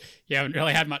said you haven't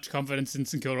really had much confidence in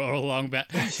St Kilda all along, but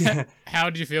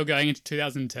how did you feel going into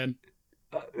 2010?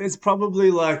 It's probably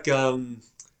like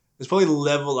there's probably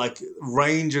level like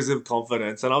ranges of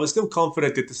confidence, and I was still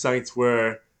confident that the Saints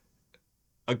were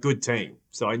a good team,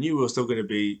 so I knew we were still going to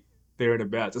be there and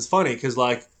about. It's funny because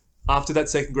like after that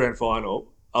second grand final,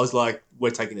 I was like, we're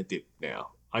taking a dip now.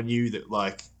 I knew that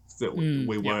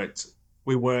we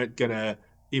yeah. weren't gonna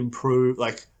improve.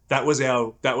 Like that was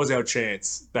our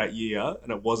chance that year,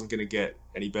 and it wasn't gonna get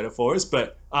any better for us.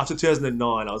 But after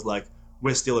 2009, I was like,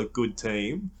 we're still a good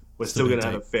team. We're Still still be a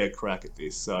gonna have team. a fair crack at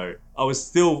this. So I was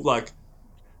still like,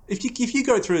 if you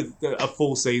go through a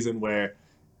full season where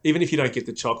even if you don't get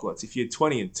the chocolates, if you're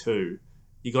 20-2,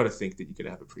 you got to think that you're going to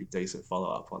have a pretty decent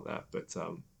follow up on that. But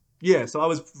yeah, so I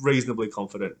was reasonably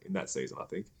confident in that season, I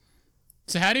think.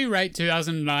 So how do you rate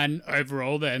 2009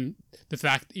 overall then? The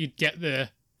fact that you'd get the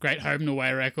great home and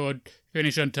away record,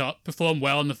 finish on top, perform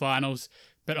well in the finals,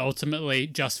 but ultimately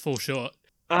just fall short.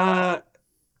 Uh,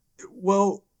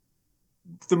 well,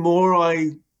 the more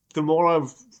I the more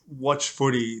I've watched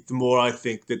footy, the more I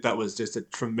think that that was just a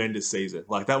tremendous season.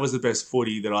 Like that was the best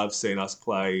footy that I've seen us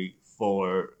play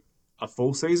for a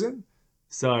full season.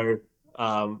 So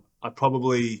um, I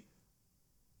probably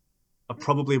I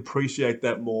probably appreciate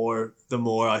that more the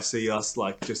more I see us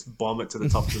like just bomb it to the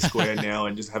top of the square now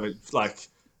and just have it like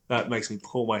that makes me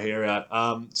pull my hair out.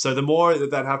 So the more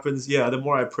that happens, yeah, the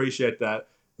more I appreciate that.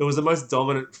 It was the most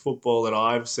dominant football that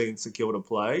I've seen St Kilda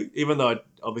play, even though it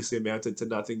obviously amounted to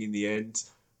nothing in the end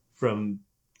from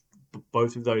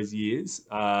both of those years.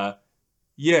 Yeah,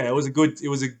 it was a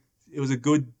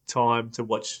good time to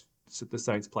watch the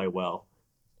Saints play well.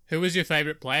 Who was your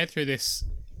favourite player through this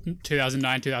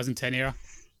 2009-2010 era?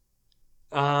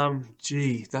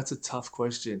 Gee, that's a tough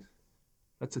question.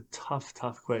 That's a tough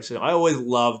question. I always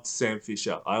loved Sam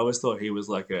Fisher. I always thought he was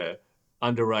like a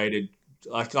underrated.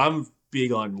 Like I'm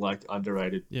big on like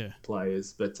underrated Yeah.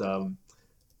 players, but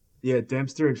yeah,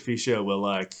 Dempster and Fisher were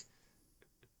like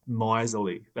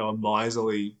miserly. They were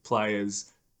miserly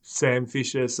players. Sam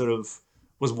Fisher sort of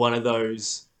was one of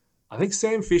those. I think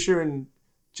Sam Fisher and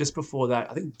just before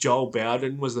that, I think Joel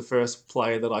Bowden was the first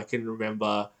player that I can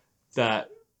remember that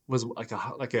was like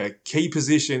a key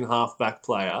position halfback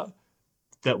player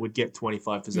that would get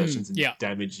 25 possessions and Yeah,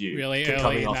 damage you really early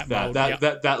coming in off that that.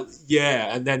 mould. Yeah.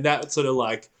 Yeah, and then that sort of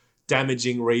like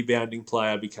damaging rebounding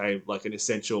player became like an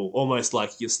essential, almost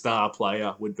like your star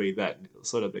player would be that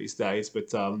sort of these days. But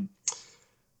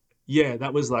yeah,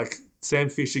 that was like Sam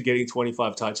Fisher getting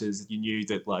 25 touches. You knew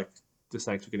that like the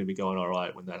Saints were going to be going all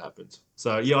right when that happened.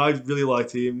 So yeah, I really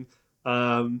liked him.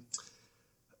 Um,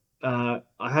 I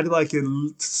had like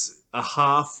a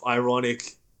half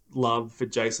ironic love for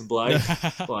Jason Blake,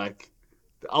 like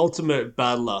the ultimate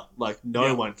battler. Like no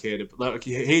Yeah. one cared. Like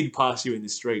he'd pass you in the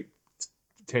street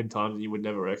 10 times and you would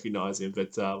never recognize him.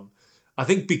 But I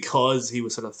think because he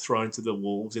was sort of thrown to the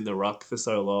wolves in the ruck for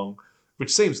so long,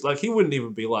 which seems like he wouldn't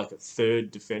even be like a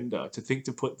third defender. To think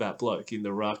to put that bloke in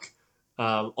the ruck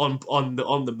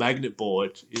on the magnet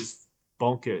board is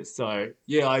bonkers. So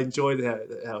yeah, I enjoyed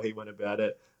how he went about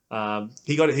it.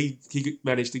 He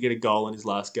managed to get a goal in his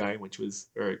last game, which was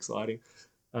very exciting.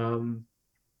 Um,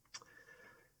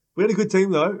 we had a good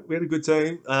team though. We had a good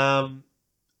team.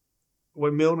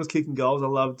 When Milne was kicking goals, I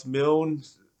loved Milne.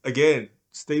 Again,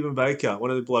 Stephen Baker, one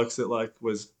of the blokes that like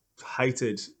was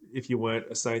hated if you weren't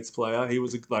a Saints player. He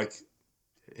was like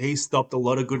he stopped a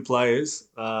lot of good players.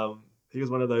 He was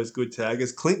one of those good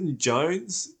taggers. Clinton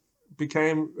Jones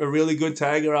became a really good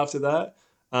tagger after that.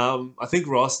 I think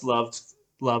Ross loved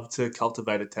to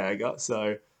cultivate a tagger.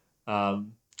 So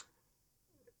um,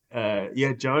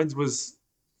 yeah, Jones was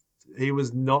he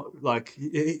was not like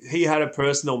he had a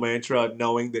personal mantra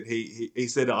knowing that he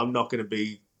said I'm not going to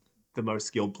be the most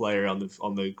skilled player on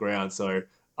the ground, so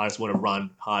I just want to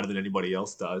run harder than anybody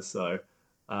else does. So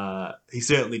he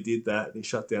certainly did that, and he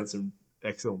shut down some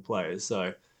excellent players.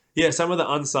 So yeah, some of the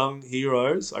unsung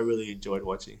heroes I really enjoyed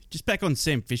watching. Just back on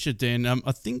Sam Fisher, Dan.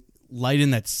 I think late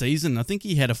in that season, I think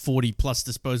he had a 40-plus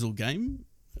disposal game,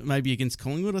 maybe against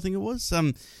Collingwood, I think it was.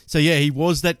 So yeah, he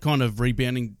was that kind of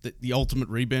rebounding, the ultimate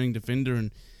rebounding defender,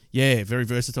 and yeah, very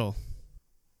versatile.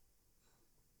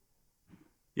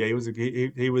 Yeah,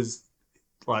 he was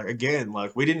like again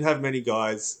like we didn't have many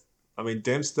guys. I mean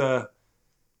Dempster.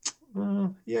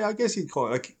 Yeah, I guess you'd call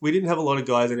it like we didn't have a lot of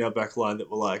guys in our back line that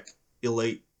were like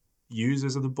elite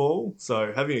users of the ball.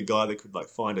 So having a guy that could like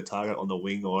find a target on the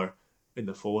wing or in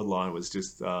the forward line was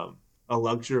just a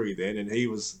luxury then. And he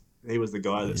was the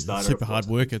guy that He's a started it super for us, hard I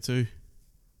think. worker too.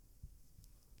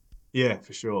 Yeah,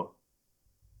 for sure.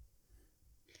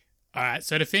 All right,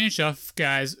 so to finish off,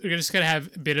 guys, we're just going to have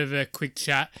a bit of a quick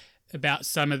chat about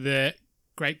some of the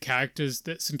great characters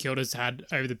that St Kilda's had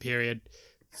over the period.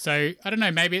 So, I don't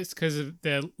know, maybe it's because of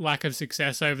their lack of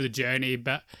success over the journey,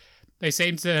 but they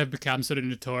seem to have become sort of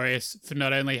notorious for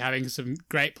not only having some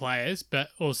great players, but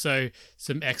also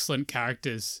some excellent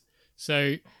characters. So,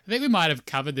 I think we might have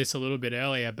covered this a little bit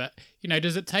earlier, but,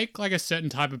 does it take like a certain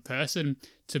type of person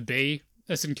to be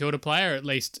a St Kilda player, at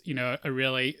least, you know, a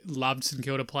really loved St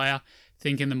Kilda player,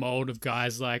 think in the mould of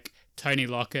guys like Tony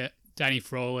Lockett, Danny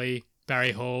Frawley,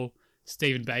 Barry Hall,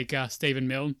 Stephen Baker, Stephen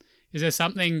Milne. Is there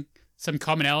some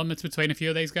common elements between a few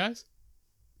of these guys?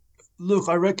 Look,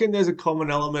 I reckon there's a common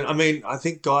element. I mean, I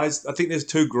think there's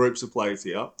two groups of players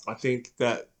here. I think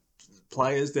that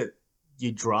players that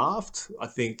you draft, I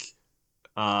think,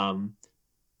 are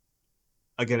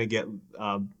going to get,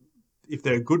 if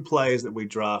they're good players that we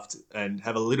draft and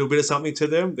have a little bit of something to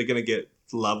them, they're going to get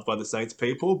loved by the Saints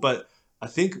people. But I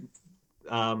think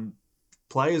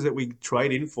players that we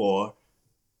trade in for,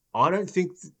 I don't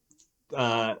think we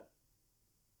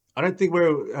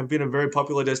have been a very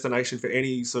popular destination for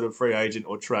any sort of free agent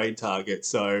or trade target.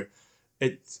 So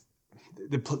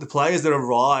the players that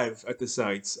arrive at the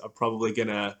Saints are probably going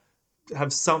to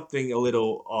have something a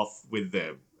little off with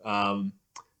them.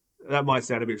 That might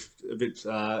sound a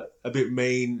bit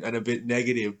mean and a bit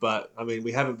negative, but I mean,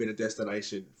 we haven't been a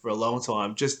destination for a long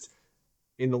time. Just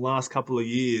in the last couple of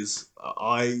years,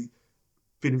 I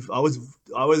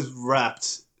was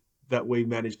rapt that we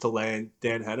managed to land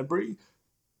Dan Hanbury.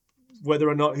 Whether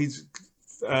or not he's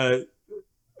a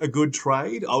good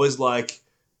trade, I was like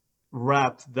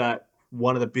rapt that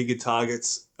one of the bigger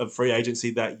targets of free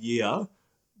agency that year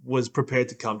was prepared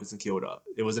to come to St Kilda.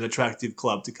 It was an attractive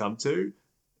club to come to.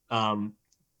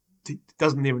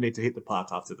 Doesn't even need to hit the park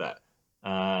after that.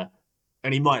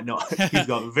 And he might not. He's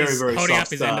got very, very holding soft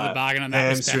up his end of the bargain on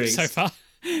that respect so far.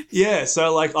 Yeah,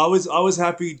 so like I was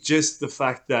happy just the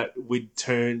fact that we'd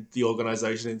turned the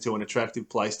organisation into an attractive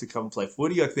place to come play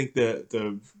footy. I think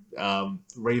the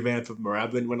revamp of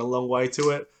Moorabbin went a long way to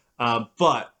it,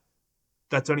 but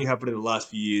that's only happened in the last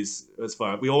few years. As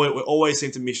far we always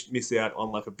seem to miss out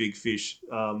on like a big fish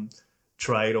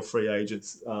trade or free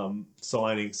agents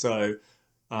signing. So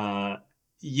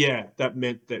yeah, that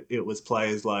meant that it was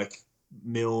players like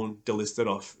Milne delisted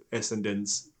off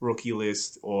Essendon's rookie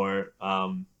list, or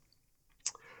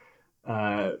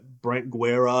Brent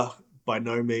Guerra, by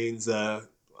no means an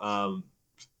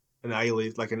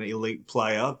elite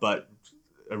player, but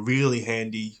a really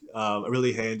handy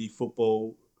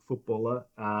footballer.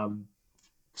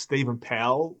 Stephen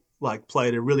Powell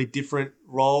played a really different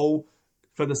role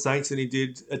for the Saints than he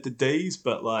did at the D's,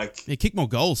 but he kicked more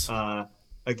goals.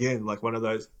 Again, one of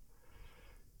those.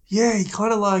 Yeah, he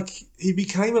kind of he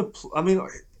became I mean,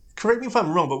 correct me if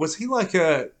I'm wrong, but was he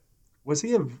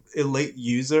an elite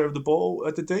user of the ball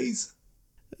at the D's?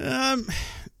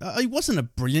 He wasn't a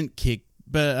brilliant kick,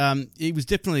 but he was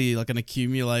definitely like an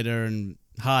accumulator and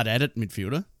hard at it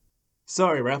midfielder.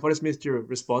 Sorry, Raph, I just missed your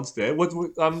response there. Was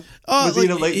he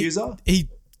an elite user? He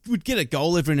would get a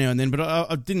goal every now and then, but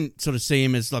I didn't sort of see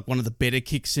him as one of the better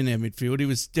kicks in our midfield. He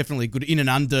was definitely good in and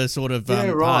under sort of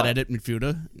hard at it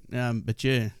midfielder. But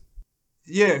yeah.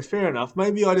 Yeah, fair enough.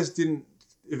 Maybe I just didn't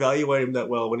evaluate him that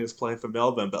well when he was playing for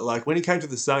Melbourne. But when he came to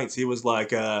the Saints, he was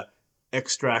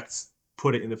extract,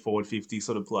 put it in the forward 50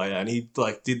 sort of player, and he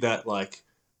did that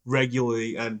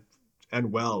regularly and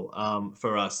well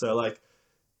for us. So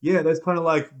yeah, those kind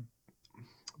of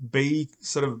B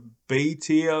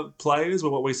tier players were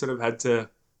what we sort of had to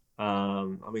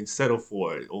settle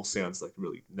for. It all sounds like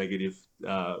really negative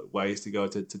ways to go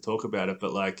to talk about it,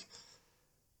 but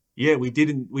yeah, we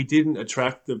didn't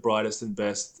attract the brightest and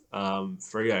best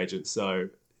free agents, so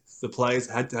the players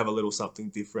had to have a little something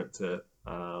different to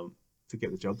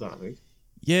get the job done, I think.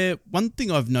 Yeah, one thing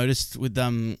I've noticed with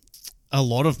a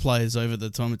lot of players over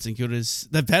the time at St Kilda is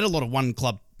they've had a lot of one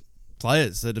club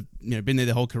players that have been there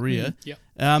their whole career. Yeah.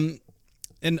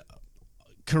 And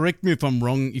correct me if I'm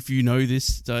wrong, if you know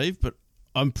this, Dave, but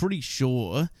I'm pretty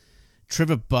sure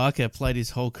Trevor Barker played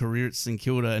his whole career at St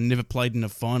Kilda and never played in a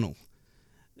final.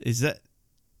 Is that...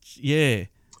 Yeah.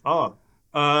 Oh,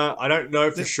 I don't know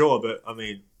for sure, but I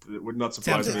mean, it would not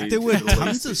surprise me. There were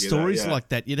tons of stories like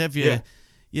that. You'd have your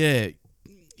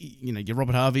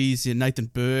Robert Harveys, your Nathan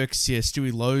Burks, your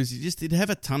Stewie Lowe's. You'd have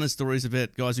a ton of stories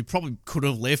about guys who probably could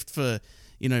have left for,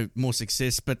 more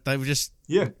success, but they were just,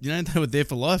 they were there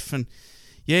for life. And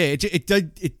yeah,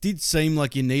 it did seem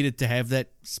like you needed to have that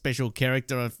special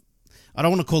character. I don't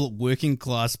want to call it working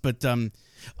class, but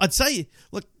I'd say,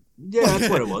 yeah, that's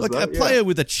what it was. A player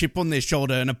with a chip on their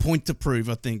shoulder and a point to prove,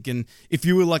 I think. And if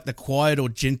you were the quiet or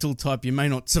gentle type, you may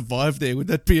not survive there. Would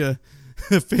that be a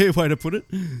fair way to put it?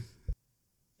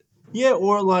 Yeah,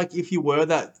 or if you were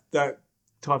that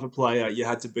type of player, you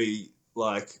had to be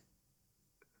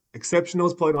exceptional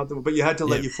is probably not the, but you had to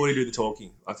let your footy do the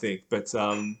talking, I think. But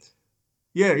but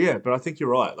I think you're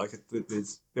right.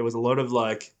 There was a lot of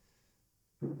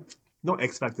not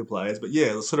X Factor players, but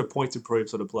sort of point to prove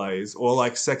sort of players,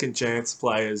 or second chance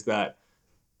players that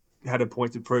had a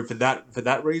point to prove for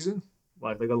that reason.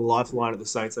 Like they got a lifeline at the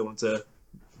Saints. They want to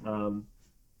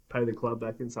pay the club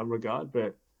back in some regard.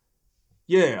 But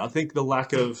yeah, I think the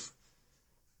lack of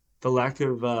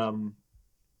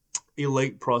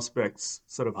elite prospects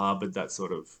sort of harbored that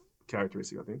sort of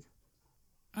characteristic, I think.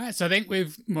 All right, so I think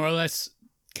we've more or less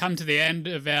come to the end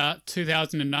of our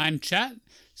 2009 chat.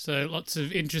 So lots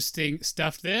of interesting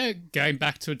stuff there, going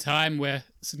back to a time where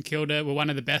St Kilda were one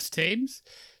of the best teams.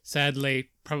 Sadly,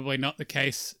 probably not the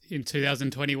case in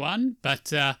 2021, but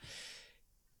the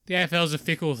AFL is a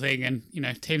fickle thing,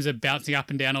 and teams are bouncing up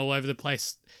and down all over the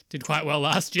place. Did quite well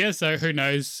last year, so who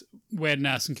knows when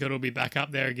St Kilda will be back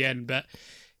up there again. But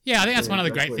yeah, I think that's one of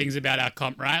the great things about our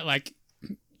comp, right? Like,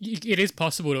 it is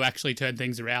possible to actually turn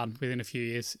things around within a few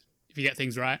years if you get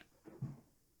things right.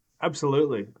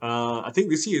 Absolutely. I think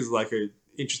this year is like a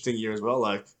interesting year as well.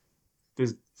 Like,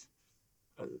 there's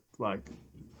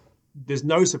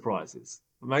no surprises.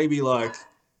 Maybe like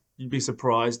you'd be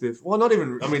surprised if, well, not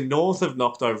even. I mean, North have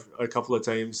knocked over a couple of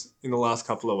teams in the last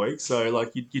couple of weeks, so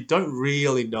like you don't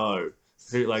really know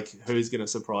who's going to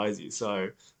surprise you.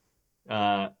 So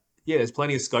yeah, there's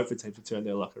plenty of scope for teams to turn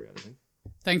their luck around, I think.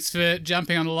 Thanks for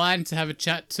jumping on the line to have a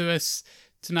chat to us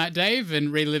tonight, Dave,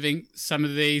 and reliving some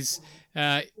of these,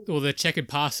 or the checkered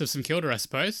past of St Kilda, I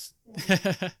suppose.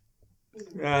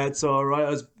 It's all right. It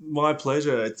was my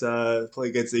pleasure. It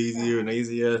probably gets easier and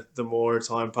easier the more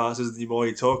time passes, the more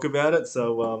you talk about it.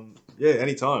 So, yeah,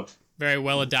 anytime. Very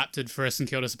well adapted for a St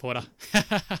Kilda supporter.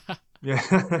 Yeah,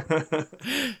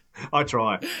 I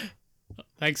try.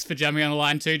 Thanks for jumping on the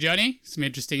line too, Johnny. Some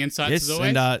interesting insights Yes, as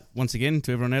always. and once again,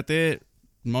 to everyone out there,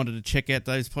 reminded to check out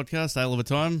Dave's podcast, Ale of a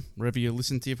Time, wherever you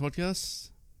listen to your podcasts.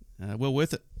 Well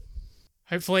worth it.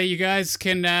 Hopefully you guys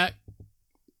can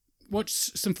watch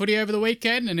some footy over the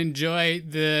weekend and enjoy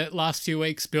the last few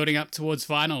weeks building up towards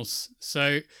finals.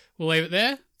 So we'll leave it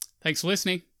there. Thanks for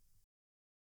listening.